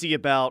crazy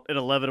about an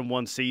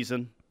 11-1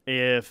 season,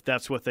 if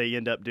that's what they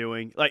end up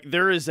doing? Like,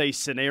 there is a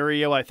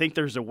scenario, I think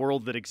there's a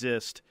world that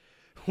exists,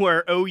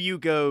 where OU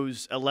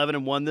goes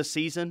 11-1 this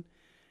season,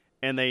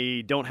 and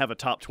they don't have a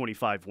top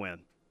 25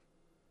 win.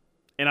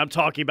 And I'm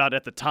talking about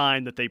at the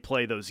time that they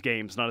play those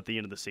games, not at the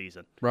end of the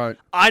season. Right.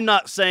 I'm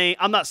not saying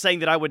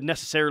that I would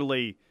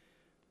necessarily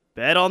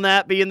bet on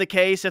that being the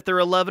case if they're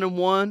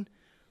 11-1,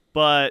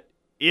 but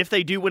if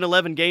they do win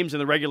 11 games in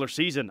the regular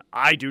season,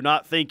 I do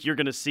not think you're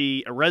going to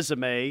see a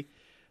resume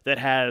that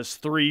has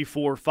 3,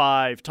 4,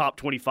 5 top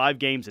 25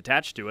 games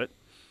attached to it.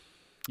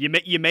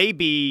 You may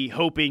be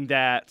hoping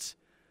that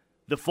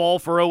the fall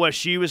for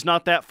OSU is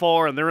not that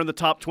far and they're in the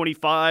top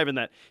 25 and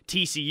that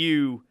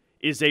TCU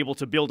is able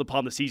to build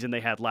upon the season they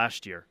had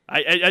last year.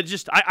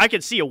 I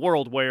could see a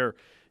world where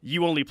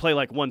you only play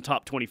like one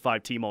top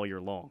 25 team all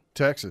year long.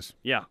 Texas.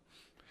 Yeah.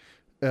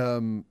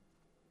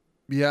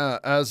 Yeah,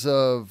 as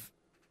of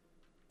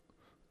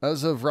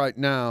right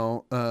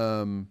now,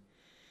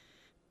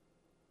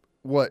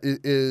 what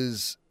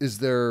is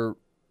there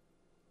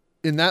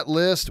in that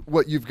list?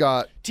 What you've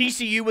got?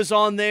 TCU was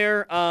on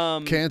there.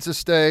 Kansas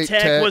State.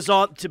 Tech was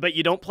on, but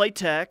you don't play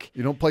Tech.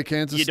 You don't play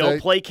Kansas State. You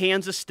don't play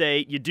Kansas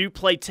State. You do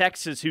play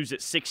Texas, who's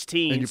at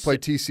 16. And you play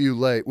TCU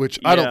late, which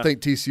I don't think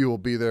TCU will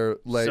be there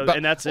late. So, but,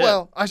 and that's it.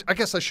 Well, I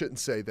guess I shouldn't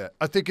say that.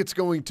 I think it's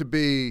going to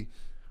be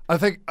 – I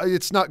think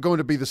it's not going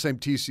to be the same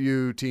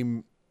TCU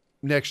team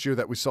next year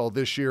that we saw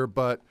this year,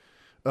 but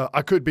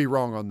I could be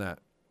wrong on that.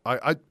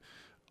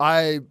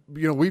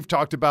 We've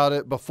talked about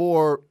it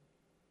before.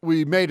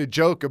 We made a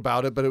joke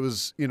about it, but it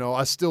was,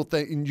 I still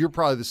think, and you're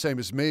probably the same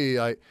as me,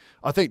 I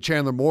think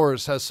Chandler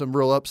Morris has some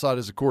real upside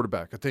as a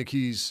quarterback. I think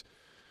he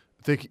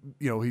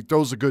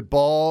throws a good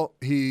ball.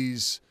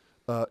 He's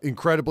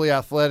incredibly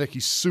athletic.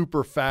 He's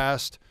super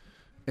fast.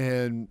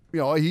 And,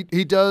 he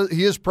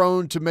is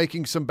prone to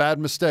making some bad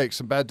mistakes,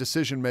 some bad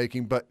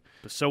decision-making, but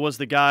so was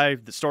the guy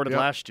that started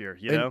last year,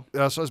 know?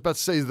 So I was about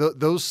to say,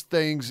 those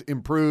things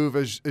improve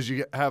as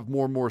you have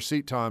more and more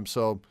seat time.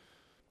 So,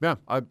 yeah,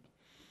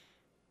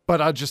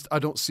 But I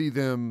don't see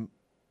them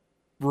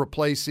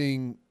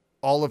replacing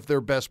all of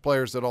their best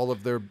players at all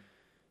of their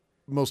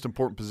most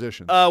important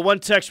positions. One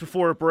text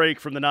before a break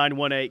from the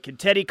 918. Can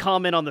Teddy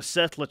comment on the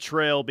Seth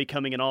Littrell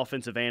becoming an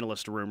offensive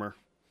analyst rumor?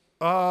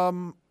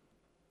 I'm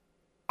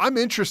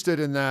interested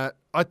in that.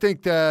 I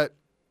think that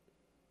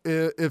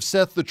if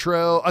Seth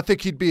Littrell, I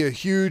think he'd be a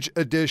huge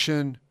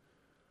addition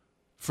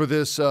for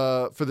this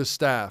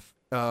staff.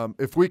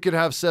 If we could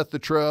have Seth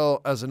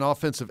Littrell as an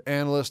offensive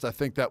analyst, I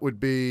think that would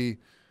be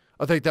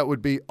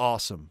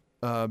awesome.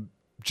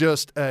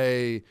 Just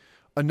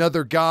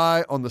another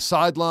guy on the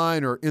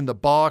sideline or in the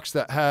box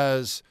that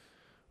has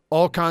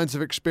all kinds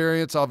of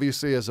experience.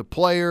 Obviously, as a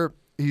player,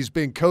 he's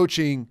been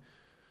coaching.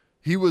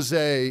 He was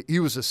a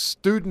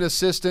student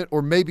assistant,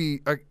 or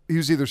maybe he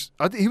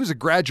was a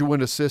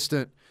graduate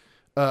assistant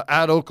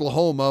at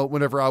Oklahoma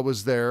whenever I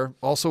was there.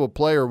 Also a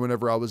player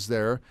whenever I was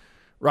there.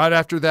 Right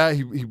after that,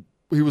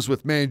 he was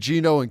with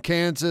Mangino in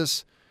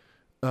Kansas.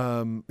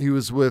 He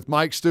was with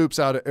Mike Stoops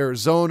out of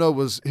Arizona,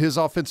 was his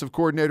offensive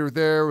coordinator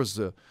there, was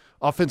the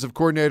offensive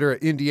coordinator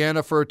at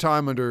Indiana for a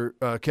time under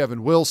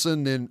Kevin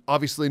Wilson, then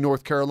obviously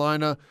North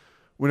Carolina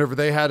whenever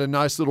they had a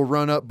nice little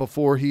run-up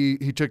before he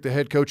took the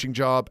head coaching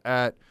job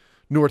at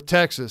North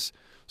Texas.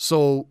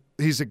 So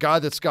he's a guy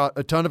that's got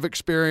a ton of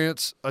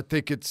experience. I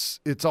think it's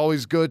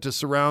always good to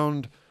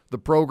surround the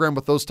program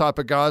with those type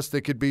of guys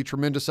that could be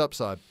tremendous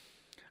upside.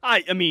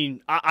 I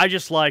mean, I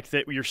just like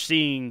that you're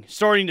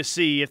starting to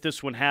see, if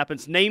this one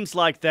happens, names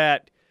like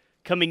that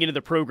coming into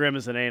the program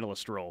as an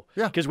analyst role.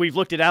 Yeah. Because we've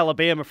looked at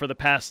Alabama for the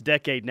past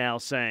decade now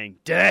saying,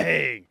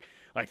 dang,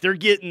 like they're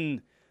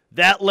getting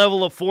that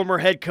level of former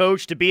head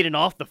coach to be in an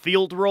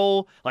off-the-field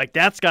role. Like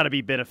that's got to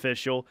be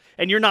beneficial.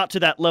 And you're not to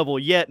that level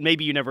yet.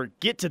 Maybe you never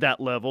get to that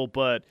level,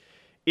 but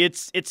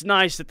it's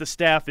nice that the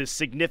staff is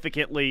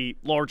significantly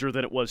larger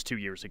than it was 2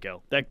 years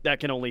ago. That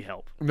can only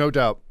help. No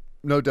doubt.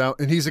 No doubt.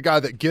 And he's a guy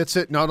that gets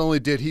it. Not only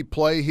did he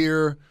play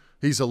here,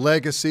 he's a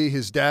legacy.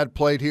 His dad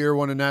played here,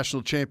 won a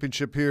national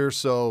championship here.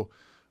 So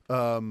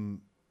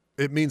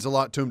it means a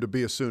lot to him to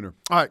be a Sooner.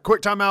 All right,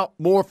 quick timeout.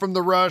 More from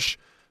The Rush.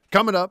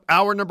 Coming up,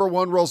 hour number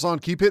 1 rolls on.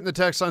 Keep hitting the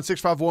text line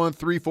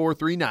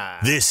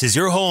 651-3439. This is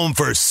your home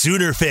for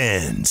Sooner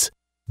fans.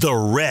 The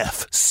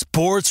Ref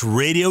Sports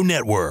Radio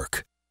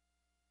Network.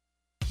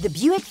 The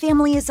Buick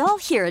family is all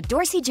here at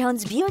Dorsey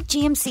Jones Buick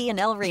GMC in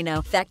El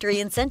Reno. Factory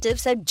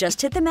incentives have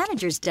just hit the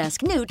manager's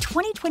desk. New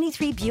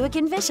 2023 Buick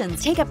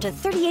Envisions. Take up to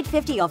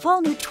 $3,850 off all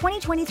new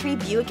 2023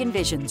 Buick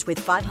Envisions with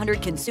 $500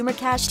 consumer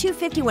cash,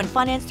 $250 when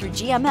financed through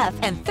GMF,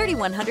 and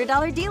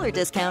 $3,100 dealer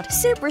discount.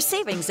 Super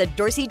savings at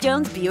Dorsey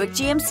Jones Buick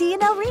GMC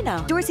in El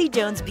Reno. Dorsey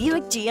Jones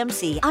Buick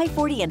GMC,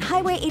 I-40 and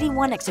Highway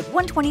 81 exit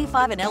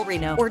 125 in El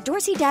Reno, or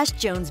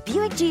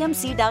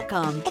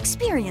dorsey-jonesbuickgmc.com.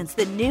 Experience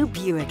the new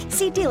Buick.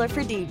 See dealer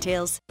for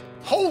details.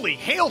 Holy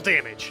hail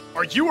damage!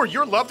 Are you or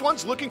your loved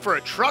ones looking for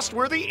a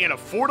trustworthy and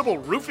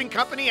affordable roofing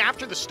company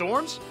after the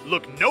storms?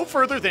 Look no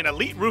further than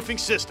Elite Roofing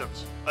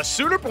Systems, a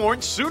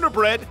Sooner-born,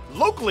 Sooner-bred,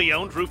 locally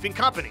owned roofing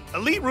company.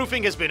 Elite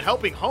Roofing has been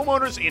helping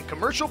homeowners and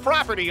commercial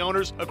property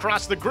owners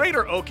across the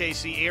greater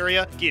OKC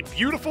area get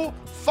beautiful,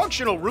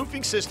 functional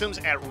roofing systems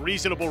at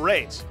reasonable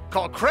rates.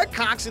 Call Craig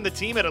Cox and the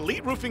team at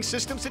Elite Roofing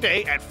Systems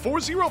today at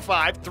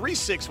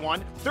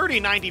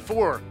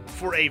 405-361-3094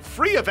 for a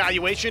free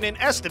evaluation and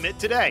estimate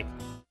today.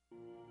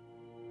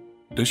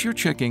 Does your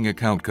checking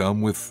account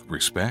come with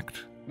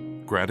respect,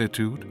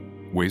 gratitude,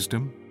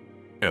 wisdom?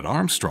 At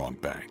Armstrong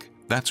Bank,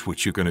 that's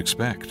what you can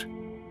expect.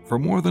 For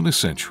more than a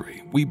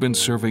century, we've been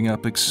serving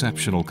up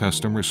exceptional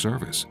customer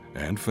service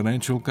and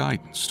financial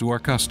guidance to our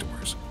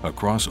customers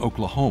across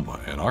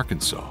Oklahoma and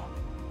Arkansas.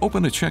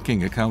 Open a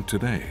checking account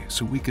today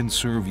so we can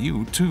serve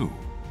you too.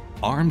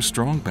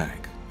 Armstrong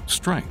Bank.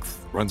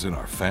 Strength runs in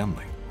our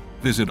family.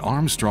 Visit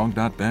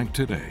armstrong.bank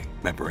today.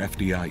 Member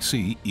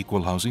FDIC,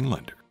 Equal Housing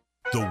Lender.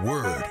 The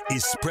word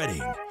is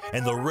spreading,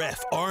 and the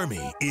Ref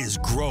Army is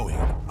growing.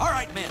 All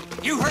right, men,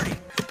 you heard it.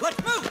 Let's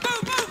move.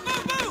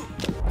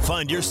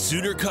 Find your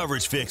Sooner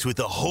coverage fix with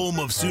the home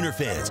of Sooner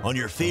fans on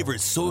your favorite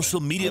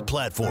social media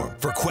platform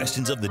for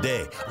questions of the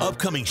day,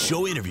 upcoming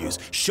show interviews,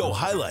 show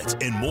highlights,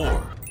 and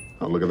more.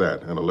 Oh, look at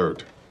that, an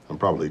alert. I'm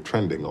probably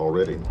trending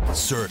already.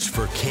 Search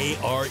for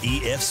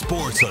KREF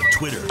Sports on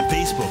Twitter,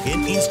 Facebook,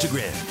 and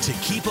Instagram to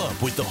keep up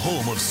with the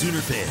home of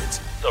Sooner fans.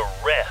 The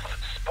Ref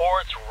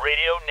Sports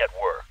Radio Network.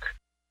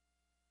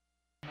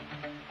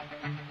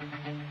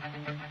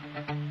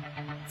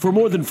 For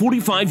more than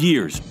 45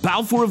 years,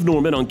 Balfour of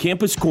Norman on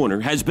Campus Corner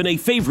has been a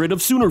favorite of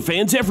Sooner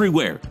fans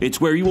everywhere. It's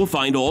where you will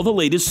find all the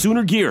latest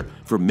Sooner gear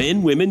for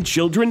men, women,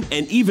 children,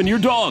 and even your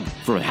dog.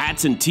 From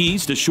hats and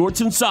tees to shorts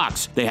and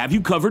socks, they have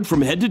you covered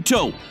from head to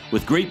toe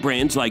with great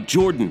brands like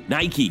Jordan,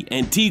 Nike,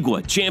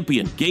 Antigua,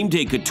 Champion, Game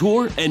Day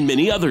Couture, and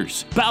many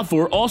others.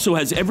 Balfour also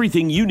has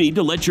everything you need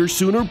to let your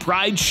Sooner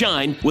pride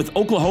shine with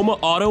Oklahoma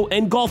auto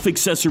and golf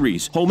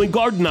accessories, home and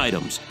garden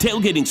items,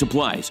 tailgating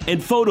supplies,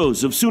 and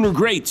photos of Sooner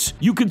greats.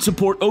 You can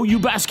support OU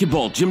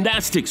basketball,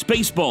 gymnastics,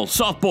 baseball,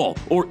 softball,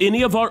 or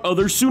any of our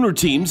other Sooner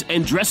teams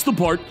and dress the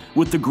part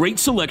with the great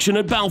selection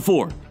at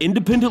Balfour.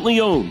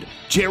 Independently owned.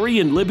 Jerry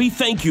and Libby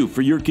thank you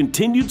for your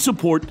continued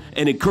support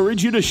and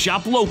encourage you to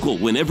shop local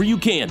whenever you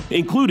can,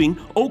 including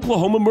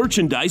Oklahoma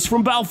merchandise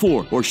from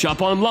Balfour, or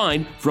shop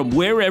online from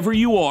wherever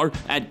you are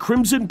at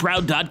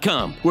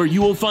crimsonproud.com, where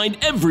you will find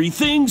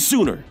everything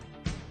Sooner.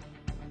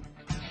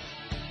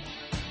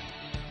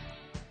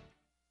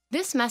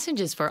 This message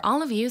is for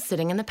all of you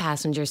sitting in the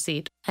passenger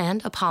seat.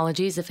 And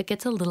apologies if it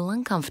gets a little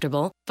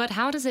uncomfortable, but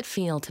how does it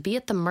feel to be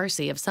at the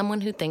mercy of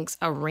someone who thinks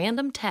a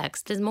random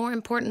text is more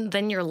important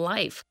than your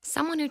life?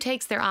 Someone who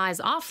takes their eyes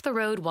off the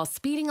road while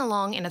speeding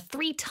along in a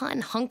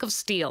 3-ton hunk of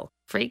steel.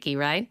 Freaky,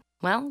 right?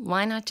 Well,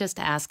 why not just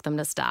ask them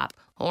to stop?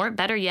 Or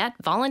better yet,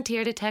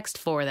 volunteer to text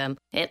for them.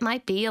 It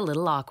might be a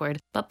little awkward,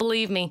 but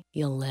believe me,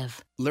 you'll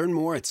live. Learn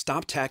more at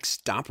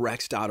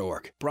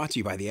stoptextstoprex.org. Brought to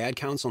you by the Ad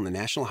Council and the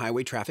National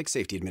Highway Traffic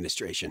Safety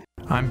Administration.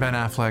 I'm Ben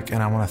Affleck,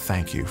 and I want to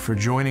thank you for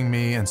joining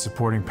me and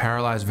supporting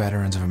Paralyzed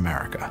Veterans of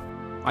America.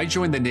 I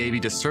joined the Navy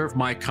to serve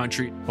my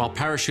country. While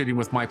parachuting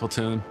with my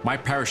platoon, my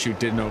parachute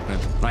didn't open,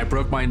 and I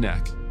broke my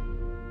neck.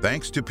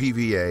 Thanks to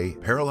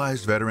PVA,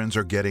 paralyzed veterans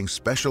are getting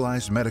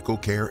specialized medical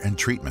care and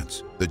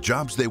treatments, the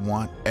jobs they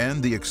want,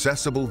 and the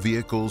accessible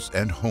vehicles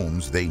and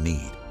homes they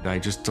need. I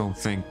just don't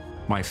think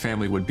my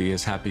family would be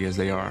as happy as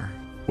they are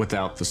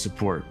without the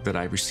support that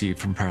I received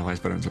from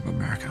Paralyzed Veterans of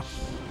America.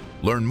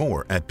 Learn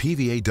more at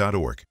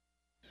PVA.org.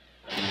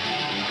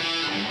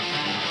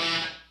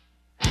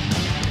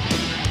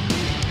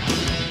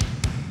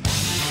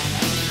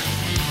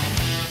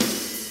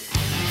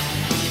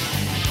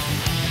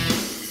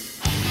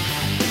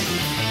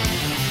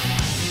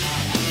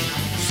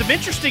 Some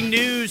interesting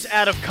news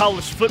out of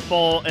college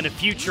football and a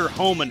future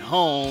home and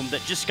home that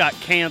just got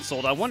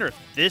canceled. I wonder if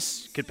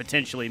this could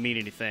potentially mean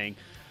anything.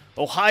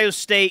 Ohio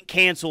State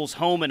cancels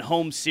home and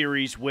home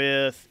series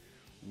with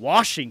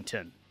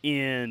Washington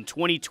in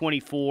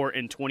 2024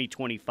 and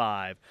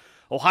 2025.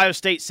 Ohio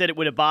State said it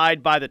would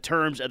abide by the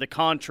terms of the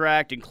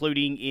contract,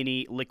 including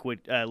any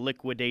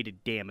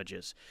liquidated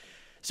damages.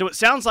 So it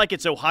sounds like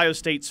it's Ohio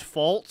State's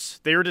fault,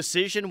 their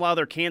decision while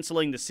they're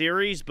canceling the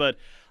series, but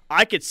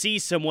I could see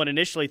someone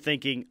initially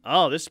thinking,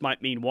 oh, this might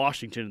mean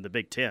Washington in the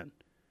Big Ten,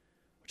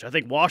 which I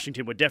think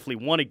Washington would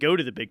definitely want to go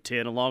to the Big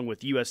Ten along with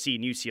USC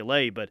and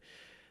UCLA, but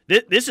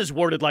this is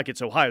worded like it's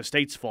Ohio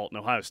State's fault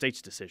and Ohio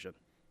State's decision.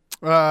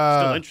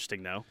 Still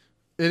interesting, though.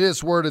 It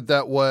is worded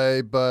that way,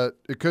 but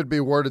it could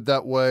be worded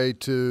that way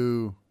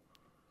to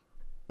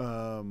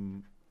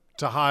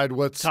hide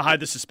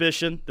the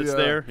suspicion that's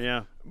there.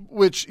 Yeah,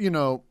 which I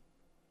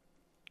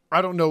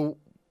don't know.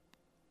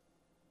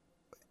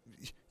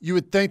 You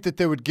would think that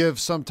they would give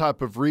some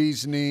type of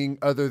reasoning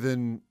other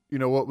than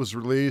what was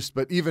released,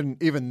 but even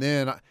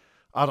then,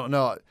 I don't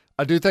know.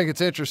 I do think it's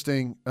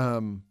interesting.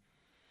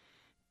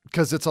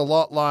 Because it's a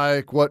lot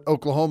like what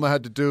Oklahoma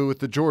had to do with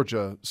the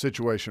Georgia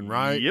situation,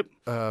 right? Yep.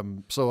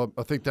 So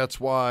I think that's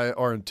why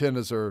our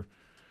antennas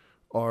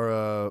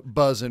are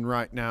buzzing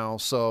right now.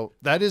 So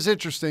that is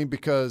interesting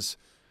because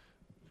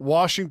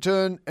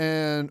Washington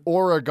and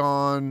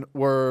Oregon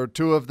were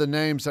two of the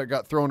names that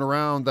got thrown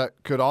around that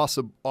could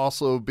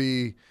also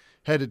be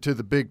headed to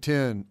the Big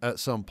Ten at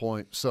some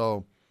point.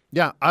 So,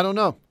 yeah, I don't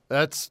know.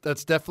 That's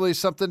definitely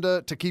something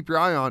to keep your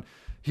eye on.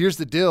 Here's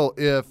the deal.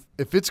 If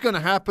it's going to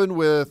happen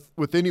with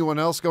anyone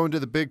else going to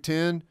the Big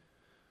Ten,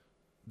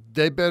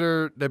 they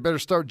better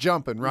start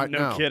jumping right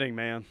now. No kidding,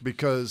 man.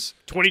 Because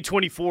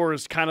 2024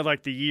 is kind of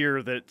like the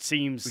year that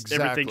seems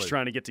everything's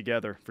trying to get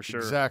together, for sure.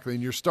 Exactly,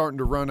 and you're starting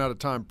to run out of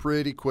time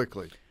pretty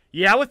quickly.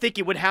 Yeah, I would think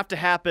it would have to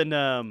happen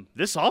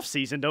this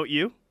offseason, don't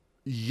you?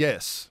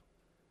 Yes.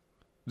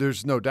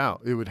 There's no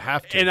doubt. It would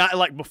have to.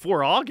 And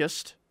before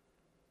August.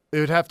 It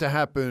would have to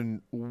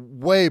happen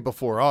way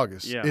before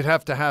August. Yeah. It'd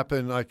have to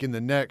happen in the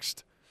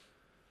next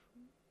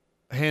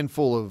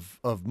handful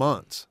of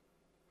months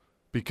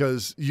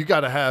because you got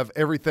to have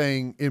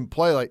everything in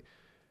play.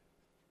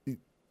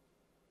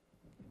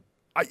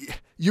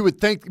 You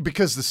would think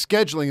because the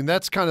scheduling, and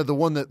that's kind of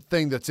the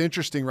thing that's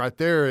interesting right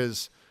there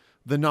is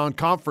the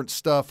non-conference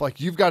stuff.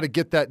 You've got to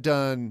get that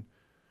done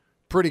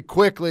pretty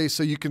quickly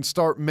so you can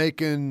start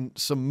making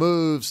some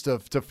moves to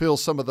fill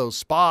some of those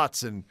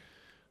spots and –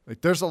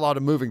 there's a lot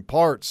of moving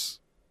parts,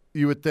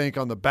 you would think,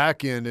 on the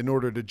back end in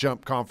order to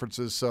jump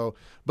conferences. So,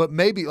 but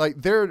maybe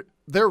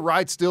their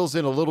right still's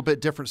in a little bit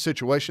different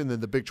situation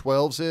than the Big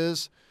 12's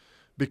is,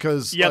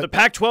 because the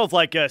Pac-12,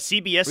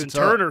 CBS and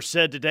Turner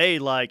said today,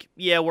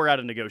 we're out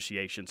of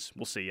negotiations.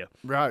 We'll see you.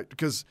 Right,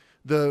 because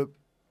the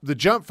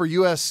jump for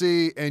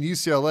USC and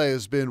UCLA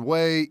has been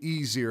way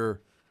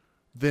easier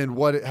than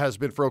what it has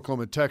been for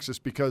Oklahoma and Texas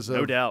because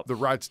of the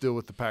rights deal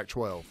with the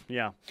Pac-12.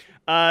 Yeah.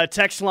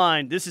 Text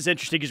line, this is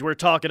interesting because we're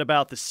talking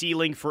about the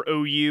ceiling for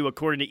OU,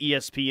 according to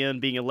ESPN,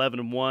 being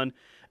 11-1.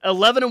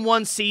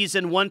 11-1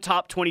 season, one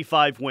top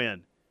 25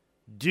 win.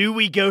 Do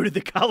we go to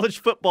the college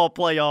football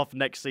playoff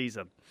next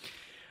season?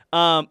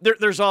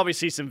 There's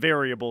obviously some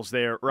variables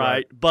there,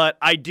 right? But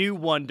I do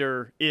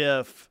wonder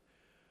if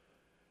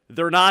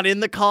they're not in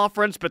the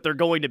conference, but they're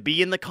going to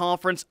be in the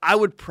conference. I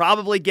would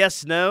probably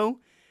guess no.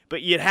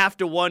 But you'd have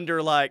to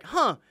wonder,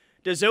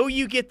 does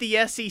OU get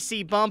the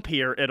SEC bump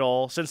here at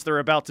all since they're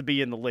about to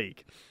be in the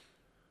league?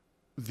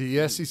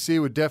 The SEC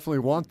would definitely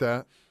want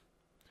that.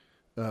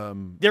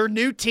 Their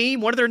new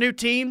team, one of their new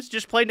teams,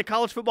 just played in the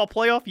college football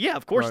playoff? Yeah,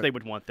 of course they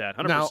would want that,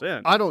 100%.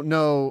 Now, I don't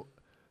know.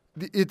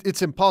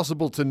 It's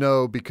impossible to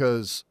know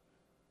because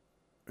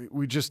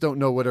we just don't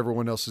know what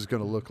everyone else is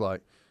going to look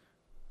like.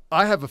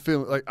 I have a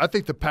feeling, I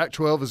think the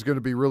Pac-12 is going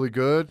to be really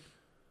good,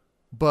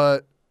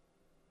 but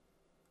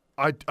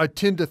I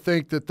tend to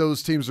think that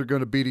those teams are going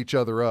to beat each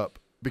other up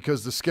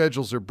because the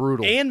schedules are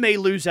brutal. And may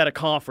lose at a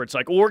conference.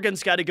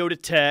 Oregon's got to go to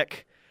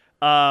Tech.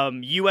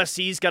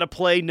 USC's got to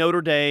play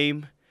Notre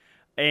Dame.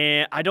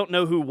 And I don't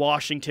know who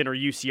Washington or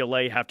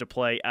UCLA have to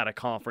play at a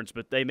conference,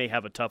 but they may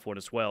have a tough one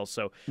as well.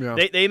 So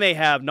they may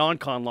have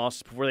non-con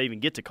losses before they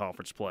even get to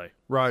conference play.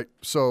 Right.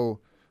 So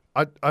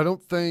I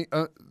don't think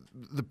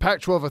the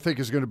Pac-12 I think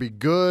is going to be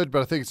good,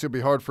 but I think it's going to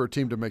be hard for a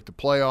team to make the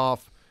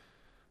playoff.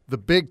 The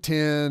Big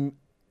Ten,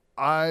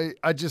 I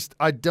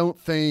don't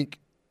think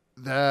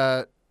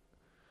that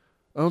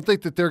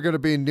they're going to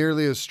be in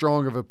nearly as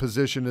strong of a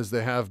position as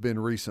they have been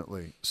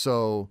recently.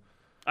 So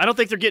I don't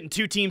think they're getting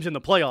two teams in the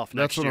playoff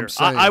next year. That's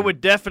what I'm saying. I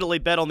would definitely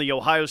bet on the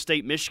Ohio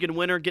State-Michigan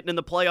winner getting in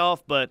the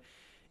playoff, but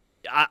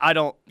I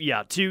don't.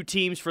 Yeah, two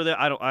teams for that.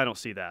 I don't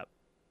see that.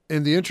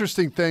 And the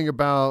interesting thing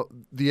about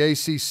the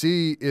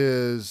ACC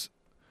is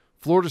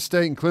Florida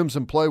State and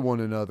Clemson play one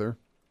another.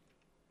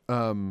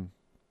 And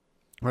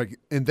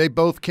they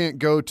both can't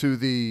go to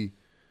the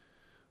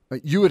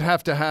you would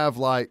have to have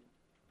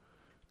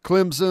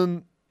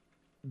Clemson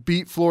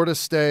beat Florida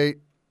State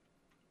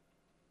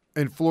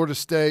and Florida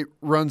State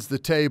runs the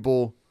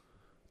table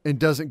and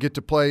doesn't get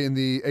to play in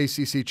the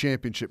ACC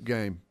championship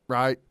game,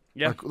 right?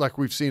 Yeah. Like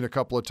we've seen a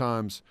couple of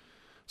times.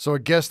 So I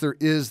guess there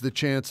is the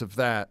chance of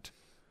that.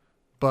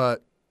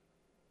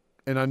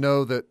 And I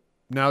know that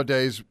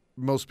nowadays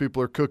most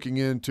people are cooking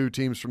in 2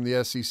 teams from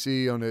the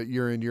SEC on a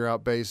year-in,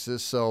 year-out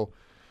basis. So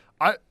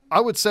I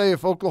would say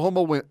if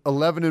Oklahoma went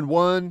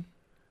 11-1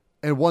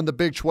 and won the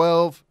Big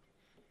 12,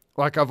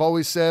 like I've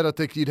always said, I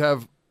think you'd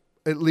have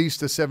at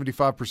least a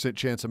 75%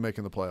 chance of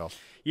making the playoff.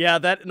 Yeah,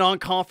 that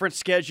non-conference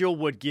schedule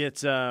would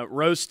get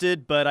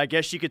roasted, but I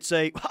guess you could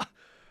say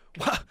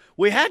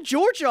we had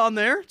Georgia on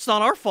there. It's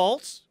not our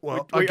fault.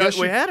 Well,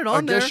 we had it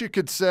on there. I guess you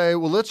could say,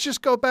 well, let's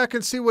just go back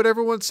and see what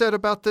everyone said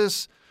about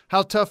this,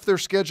 how tough their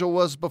schedule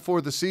was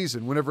before the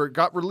season. Whenever it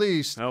got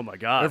released, oh my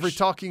gosh, every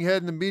talking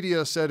head in the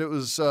media said it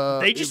was.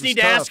 They just need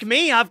to ask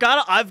me. I've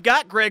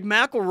got Greg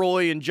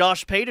McElroy and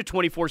Josh Pate of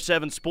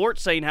 24/7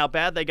 Sports saying how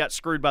bad they got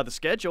screwed by the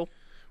schedule.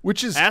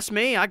 Which is ask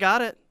me. I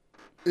got it.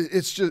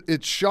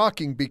 It's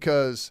shocking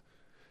because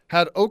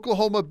had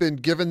Oklahoma been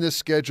given this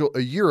schedule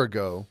a year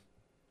ago,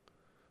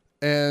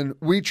 and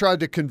we tried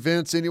to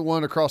convince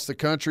anyone across the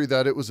country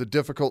that it was a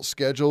difficult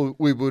schedule,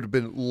 we would have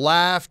been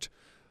laughed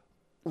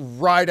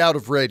right out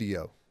of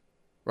radio,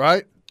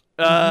 right?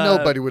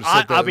 Nobody would have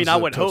said that. I mean, I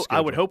would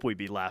hope we'd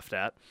be laughed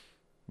at.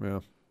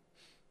 Yeah.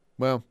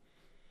 Well,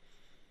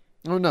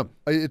 I don't know.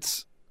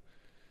 It's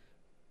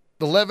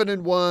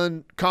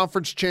 11-1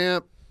 conference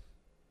champ.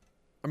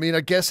 I mean,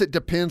 I guess it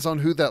depends on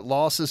who that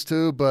loss is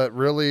to, but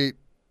really,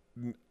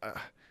 I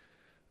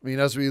mean,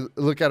 as we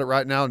look at it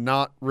right now,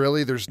 not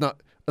really. There's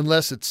not,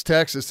 unless it's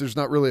Texas, there's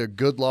not really a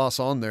good loss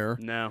on there.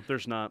 No,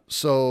 there's not.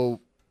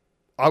 So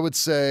I would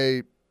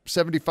say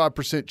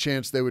 75%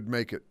 chance they would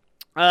make it.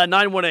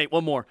 918,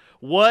 one more.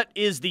 What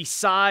is the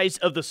size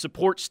of the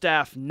support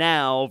staff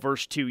now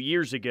versus 2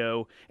 years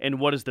ago, and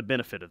what is the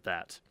benefit of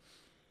that?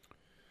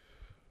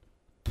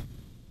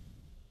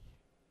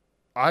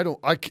 I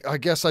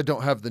guess I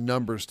don't have the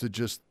numbers to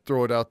just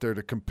throw it out there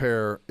to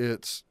compare.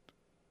 It's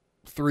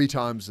 3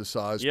 times the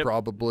size,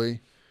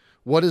 probably.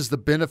 What is the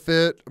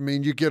benefit? I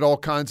mean, you get all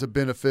kinds of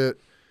benefit.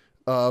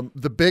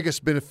 The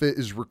biggest benefit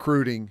is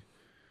recruiting.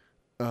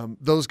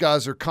 Those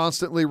guys are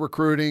constantly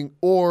recruiting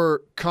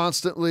or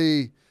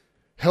constantly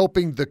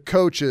helping the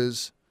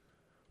coaches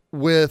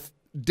with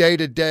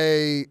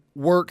day-to-day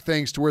work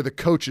things to where the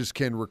coaches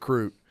can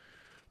recruit.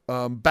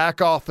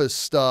 Back office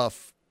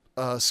stuff,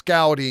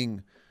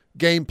 scouting,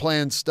 game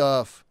plan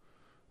stuff.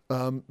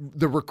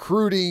 The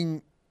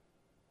recruiting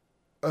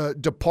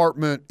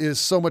department is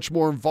so much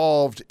more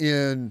involved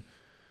in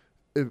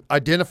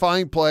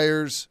identifying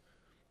players,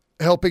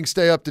 helping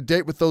stay up to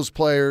date with those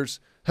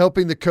players,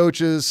 helping the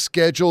coaches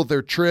schedule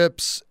their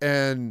trips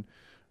and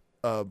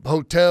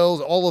hotels,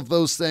 all of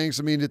those things.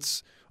 I mean,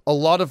 it's a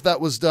lot of that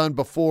was done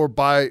before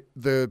by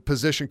the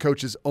position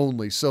coaches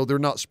only, so they're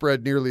not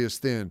spread nearly as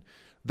thin.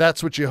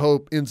 That's what you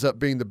hope ends up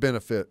being the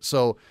benefit.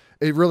 So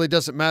it really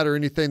doesn't matter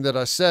anything that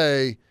I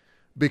say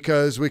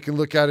because we can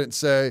look at it and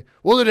say,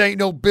 well, it ain't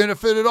no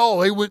benefit at all.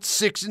 They went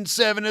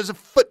 6-7 as a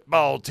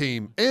football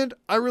team. And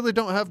I really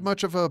don't have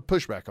much of a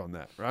pushback on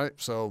that, right?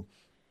 So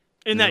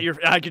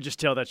I could just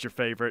tell that's your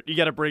favorite. You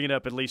got to bring it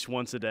up at least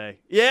once a day.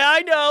 Yeah,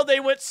 I know. They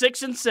went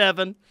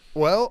 6-7.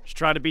 Well, just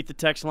trying to beat the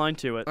text line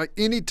to it.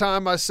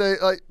 Anytime I say,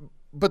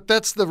 but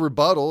that's the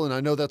rebuttal, and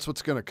I know that's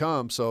what's going to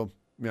come. So,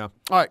 yeah.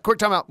 All right, quick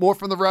timeout. More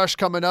from The Rush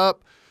coming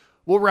up.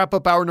 We'll wrap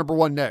up hour number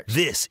 1 next.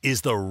 This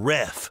is the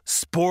Ref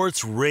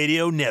Sports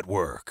Radio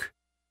Network.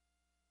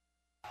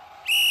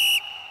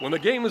 When the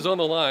game is on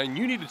the line,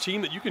 you need a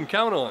team that you can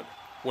count on.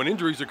 When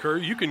injuries occur,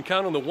 you can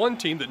count on the one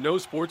team that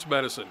knows sports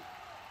medicine.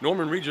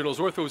 Norman Regional's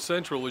Ortho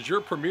Central is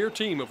your premier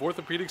team of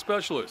orthopedic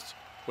specialists.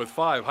 With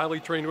 5 highly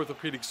trained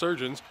orthopedic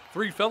surgeons,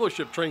 3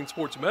 fellowship-trained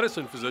sports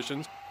medicine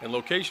physicians, and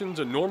locations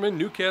in Norman,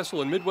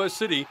 Newcastle, and Midwest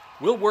City,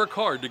 we'll work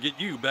hard to get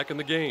you back in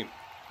the game.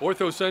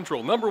 Ortho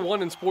Central,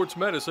 #1 in sports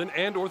medicine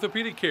and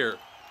orthopedic care.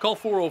 Call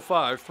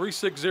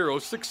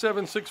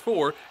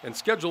 405-360-6764 and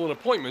schedule an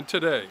appointment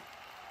today.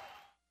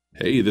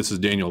 Hey, this is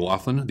Daniel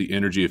Laughlin, the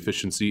Energy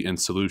Efficiency and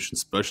Solutions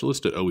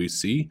Specialist at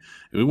OEC,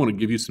 and we want to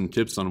give you some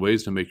tips on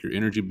ways to make your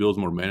energy bills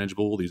more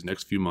manageable these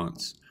next few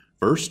months.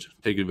 First,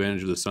 take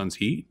advantage of the sun's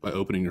heat by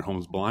opening your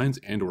home's blinds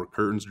and or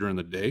curtains during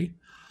the day.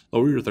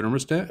 Lower your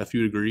thermostat a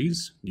few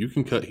degrees. You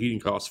can cut heating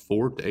costs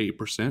 4 to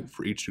 8%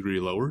 for each degree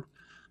lowered.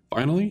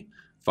 Finally,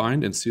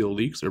 find and seal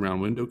leaks around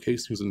window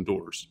casings and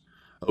doors.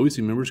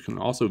 OEC members can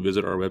also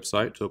visit our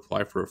website to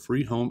apply for a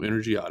free home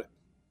energy audit.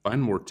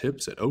 Find more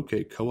tips at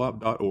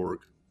okcoop.org.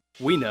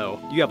 We know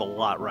you have a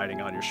lot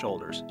riding on your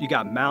shoulders. You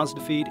got mouths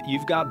to feed,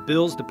 you've got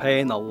bills to pay,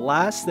 and the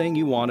last thing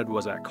you wanted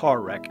was a car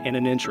wreck and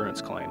an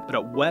insurance claim. But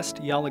at West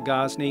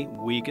Yalagazni,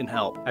 we can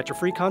help. At your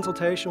free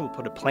consultation, we'll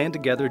put a plan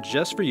together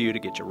just for you to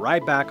get you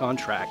right back on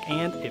track.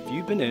 And if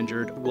you've been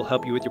injured, we'll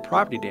help you with your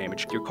property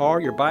damage. Your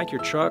car, your bike,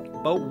 your truck,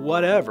 boat,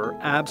 whatever,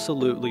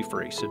 absolutely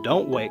free. So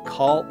don't wait.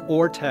 Call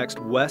or text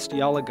West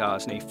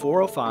Yalagazni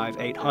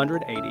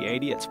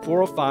 405-800-8080. It's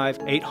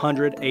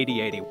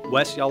 405-800-8080.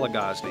 West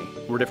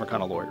Yalagazni. We're a different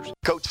kind of lawyer. managers.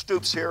 Coach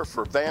Stoops here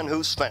for Van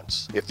Hoos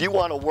Fence. If you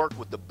want to work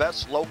with the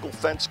best local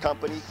fence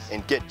company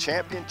and get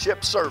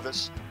championship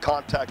service,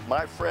 contact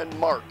my friend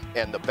Mark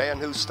and the Van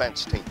Hoos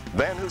Fence team.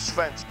 Van Hoos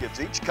Fence gives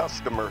each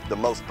customer the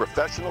most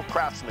professional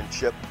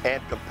craftsmanship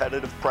and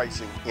competitive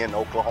pricing in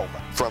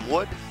Oklahoma. From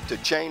wood to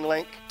chain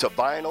link to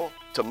vinyl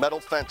to metal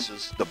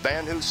fences, the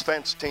Van Hoos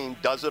Fence team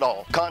does it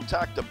all.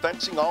 Contact the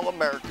Fencing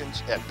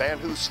All-Americans at Van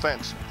Hoos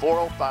Fence,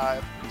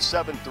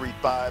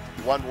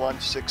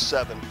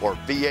 405-735-1167 or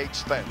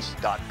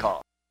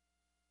vhfence.com.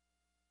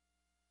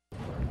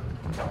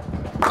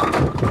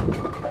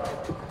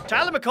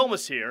 Tyler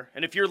McComas here,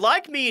 and if you're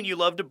like me and you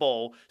love to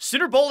bowl,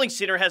 Sooner Bowling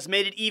Center has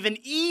made it even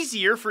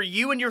easier for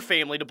you and your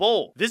family to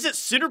bowl. Visit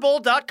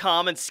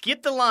SoonerBowl.com and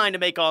skip the line to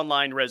make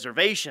online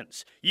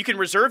reservations. You can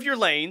reserve your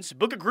lanes,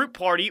 book a group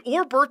party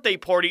or birthday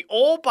party,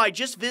 all by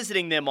just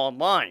visiting them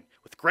online.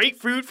 With great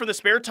food from the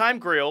Spare Time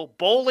Grill,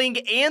 bowling,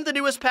 and the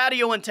newest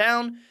patio in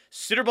town,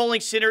 Sooner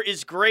Bowling Center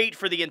is great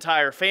for the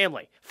entire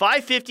family.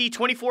 550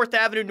 24th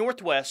Avenue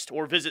Northwest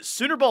or visit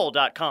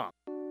SoonerBowl.com.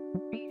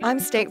 I'm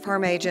State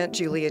Farm Agent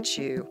Julia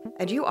Chu,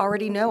 and you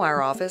already know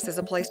our office is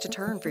a place to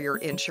turn for your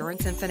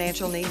insurance and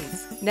financial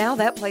needs. Now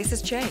that place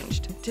has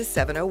changed to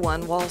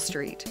 701 Wall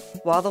Street.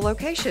 While the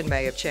location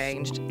may have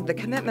changed, the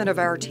commitment of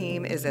our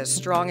team is as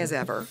strong as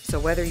ever. So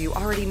whether you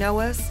already know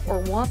us or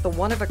want the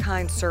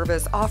one-of-a-kind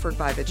service offered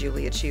by the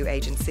Julia Chu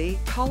Agency,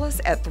 call us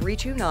at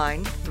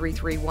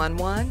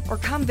 329-3311 or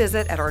come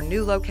visit at our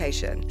new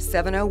location,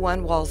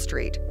 701 Wall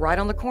Street, right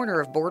on the corner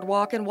of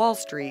Boardwalk and Wall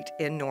Street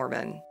in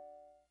Norman.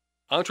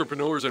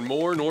 Entrepreneurs and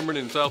More Norman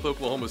in South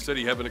Oklahoma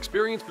City have an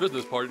experienced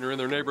business partner in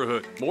their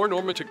neighborhood. More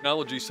Norman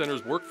Technology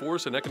Center's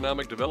workforce and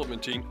economic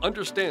development team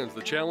understands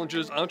the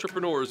challenges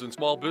entrepreneurs and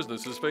small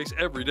businesses face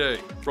every day.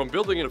 From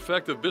building an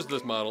effective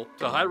business model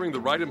to hiring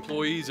the right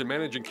employees and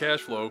managing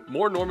cash flow,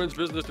 More Norman's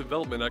business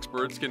development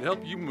experts can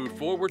help you move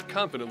forward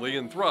confidently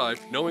and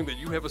thrive, knowing that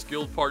you have a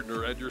skilled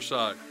partner at your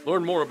side.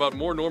 Learn more about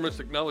More Norman's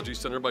Technology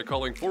Center by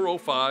calling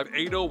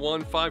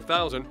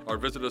 405-801-5000 or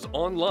visit us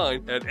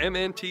online at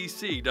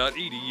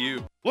mntc.edu.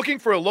 Looking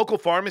for a local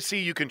pharmacy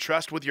you can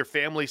trust with your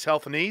family's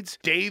health needs?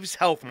 Dave's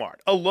Health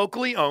Mart, a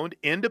locally owned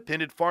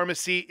independent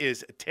pharmacy,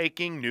 is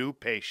taking new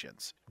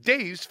patients.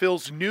 Dave's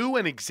fills new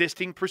and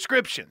existing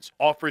prescriptions,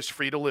 offers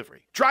free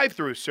delivery,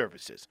 drive-through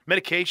services,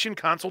 medication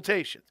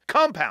consultations,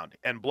 compounding,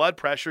 and blood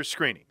pressure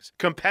screenings.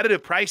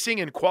 Competitive pricing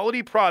and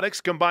quality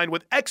products combined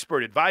with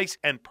expert advice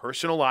and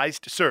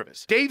personalized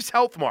service. Dave's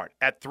Health Mart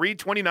at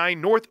 329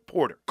 North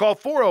Porter. Call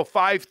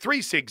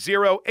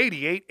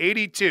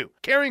 405-360-8882.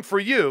 Caring for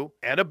you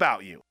and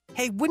about you.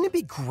 Hey, wouldn't it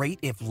be great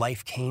if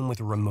life came with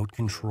a remote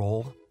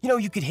control? You know,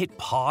 you could hit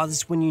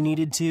pause when you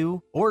needed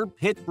to, or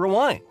hit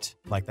rewind,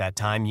 like that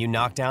time you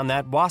knocked down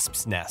that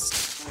wasp's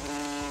nest.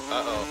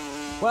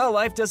 Uh-oh. Well,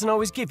 life doesn't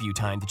always give you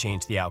time to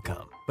change the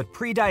outcome, but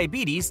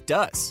prediabetes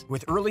does.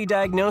 With early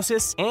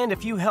diagnosis and a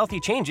few healthy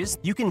changes,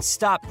 you can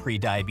stop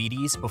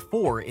prediabetes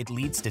before it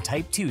leads to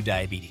type 2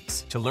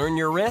 diabetes. To learn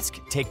your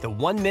risk, take the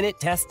 1-minute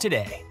test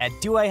today at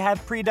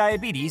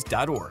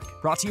doihaveprediabetes.org.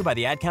 Brought to you by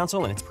the Ad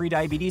Council and its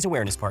prediabetes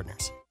awareness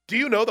partners. Do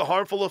you know the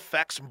harmful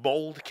effects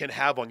mold can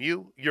have on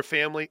you, your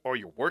family, or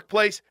your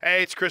workplace?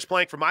 Hey, it's Chris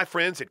Plank from my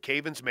friends at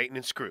Cavens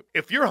Maintenance Group.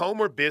 If your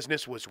home or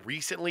business was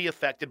recently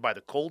affected by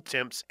the cold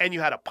temps and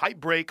you had a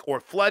pipe break or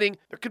flooding,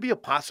 there could be a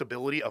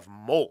possibility of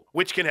mold,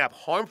 which can have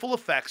harmful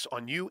effects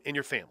on you and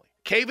your family.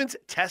 Cavens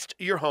test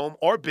your home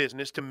or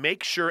business to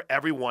make sure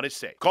everyone is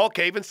safe. Call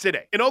Cavens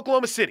today in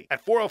Oklahoma City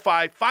at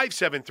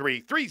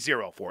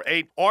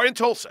 405-573-3048 or in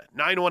Tulsa,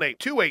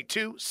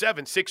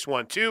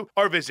 918-282-7612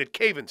 or visit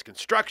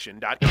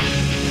cavensconstruction.com.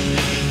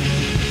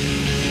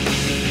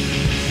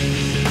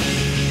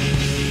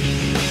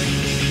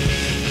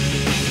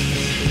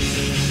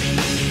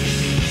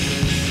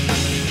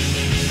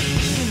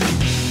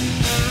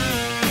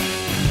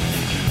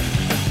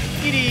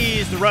 It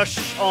is the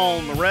Rush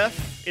on the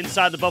Ref.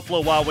 Inside the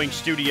Buffalo Wild Wings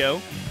studio.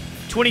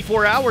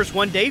 24 hours,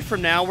 one day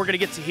from now, we're going to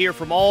get to hear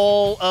from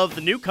all of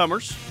the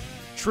newcomers,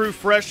 true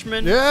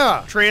freshmen,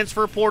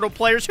 transfer portal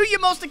players. Who are you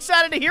most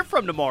excited to hear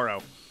from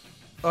tomorrow?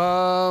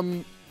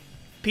 PJ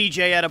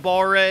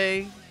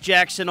Adebawore,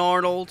 Jackson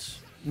Arnold.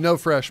 No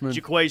freshman.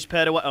 Jaquays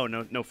Petaway. Oh,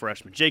 no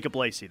freshman. Jacob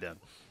Lacey then.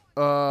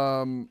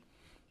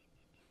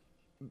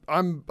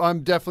 I'm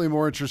definitely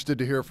more interested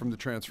to hear from the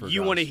transfer guys.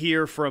 You want to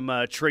hear from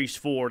Trace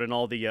Ford and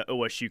all the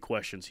OSU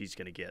questions he's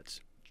going to get.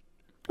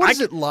 What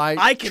is it like,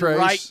 I can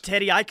Trace?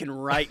 Teddy, I can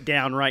write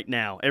down right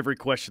now every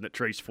question that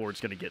Trace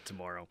Ford's going to get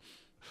tomorrow.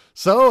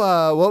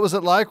 So, what was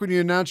it like when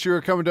you announced you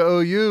were coming to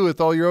OU with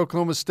all your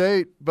Oklahoma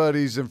State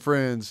buddies and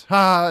friends?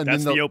 And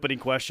that's the opening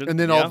question. And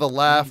then all the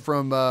laugh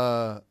from,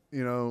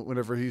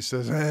 whenever he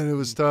says, man, it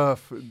was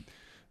tough.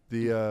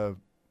 The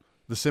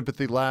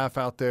sympathy laugh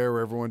out there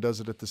where everyone does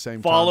it at the same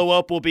time.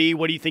 Follow-up will be,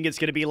 what do you think it's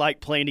going to be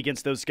like playing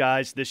against those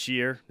guys this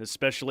year,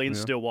 especially in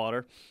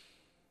Stillwater?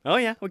 Oh,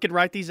 yeah, we could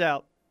write these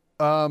out.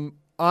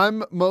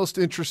 I'm most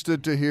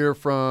interested to hear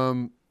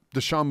from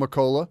Deshaun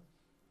McCullough.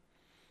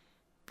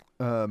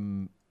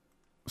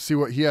 See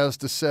what he has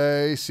to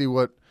say, see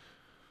what,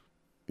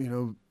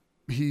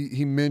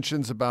 he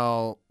mentions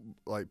about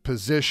like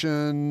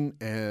position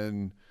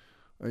and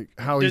like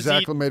how he's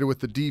acclimated with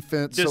the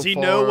defense. Does he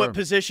know what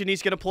position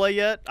he's going to play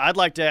yet? I'd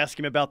like to ask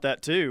him about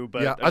that too,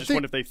 but I just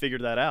wonder if they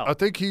figured that out. I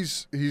think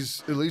he's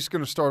at least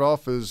going to start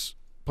off as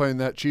playing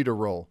that cheetah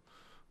role.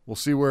 We'll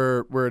see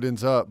where it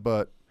ends up,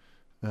 but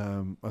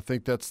I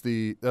think that's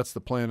the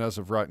plan as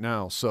of right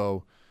now.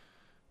 So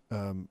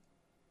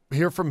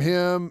hear from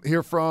him,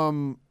 hear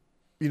from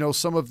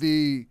some of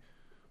the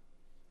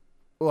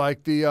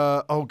like the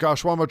oh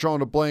gosh, why am I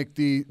drawing a blank?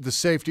 The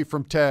safety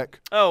from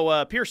Tech.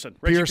 Oh, Pearson,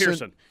 Reggie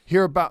Pearson.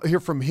 Hear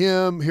from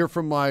him. Hear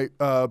from like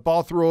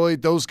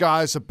Bothroyd. Those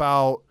guys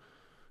about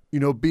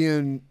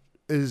being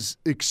as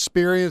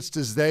experienced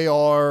as they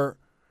are,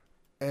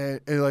 and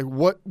like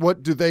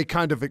what do they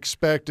kind of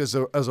expect as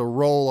a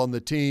role on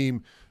the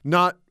team,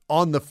 not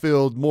on the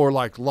field, more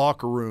like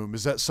locker room.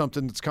 Is that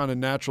something that's kind of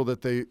natural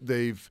that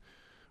they've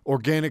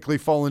organically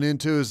fallen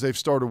into as they've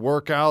started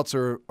workouts,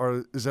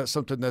 or is that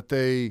something that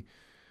they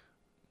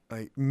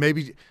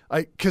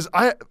because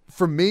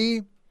for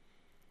me,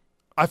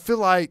 I feel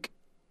like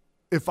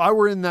if I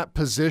were in that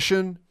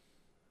position,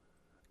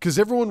 because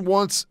everyone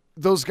wants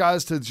those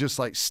guys to just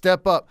like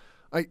step up.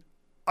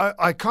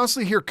 I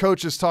constantly hear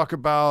coaches talk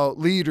about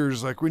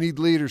leaders, like we need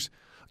leaders.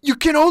 You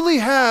can only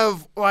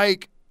have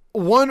like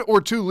one or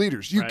two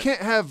leaders. You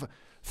can't have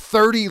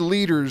 30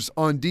 leaders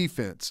on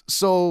defense.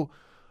 So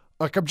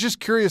like, I'm just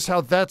curious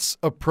how that's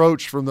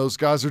approached from those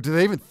guys, or do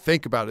they even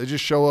think about it? They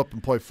just show up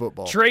and play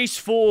football. Trace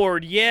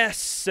Ford, yes,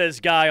 says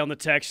Guy on the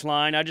text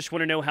line. I just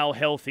want to know how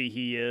healthy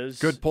he is.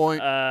 Good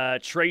point.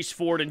 Trace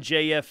Ford and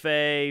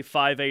JFA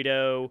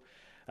 580.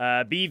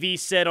 BV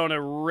said on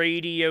a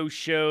radio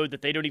show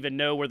that they don't even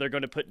know where they're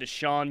going to put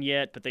Deshaun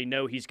yet, but they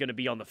know he's going to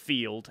be on the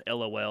field.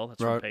 LOL.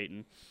 That's from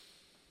Peyton.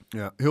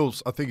 Yeah,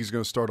 I think he's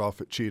going to start off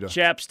at Cheetah.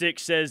 Chapstick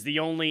says the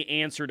only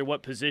answer to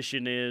what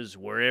position is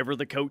wherever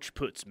the coach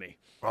puts me.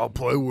 I'll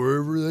play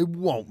wherever they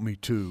want me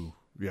to.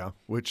 Yeah,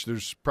 which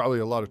there's probably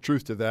a lot of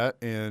truth to that,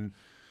 and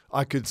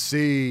I could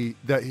see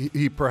that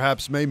he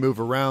perhaps may move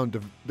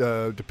around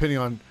depending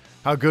on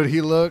how good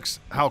he looks,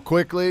 how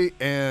quickly,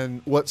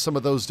 and what some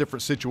of those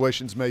different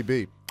situations may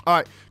be. All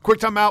right, quick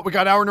time out. We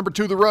got hour number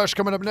 2 of The Rush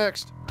coming up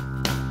next.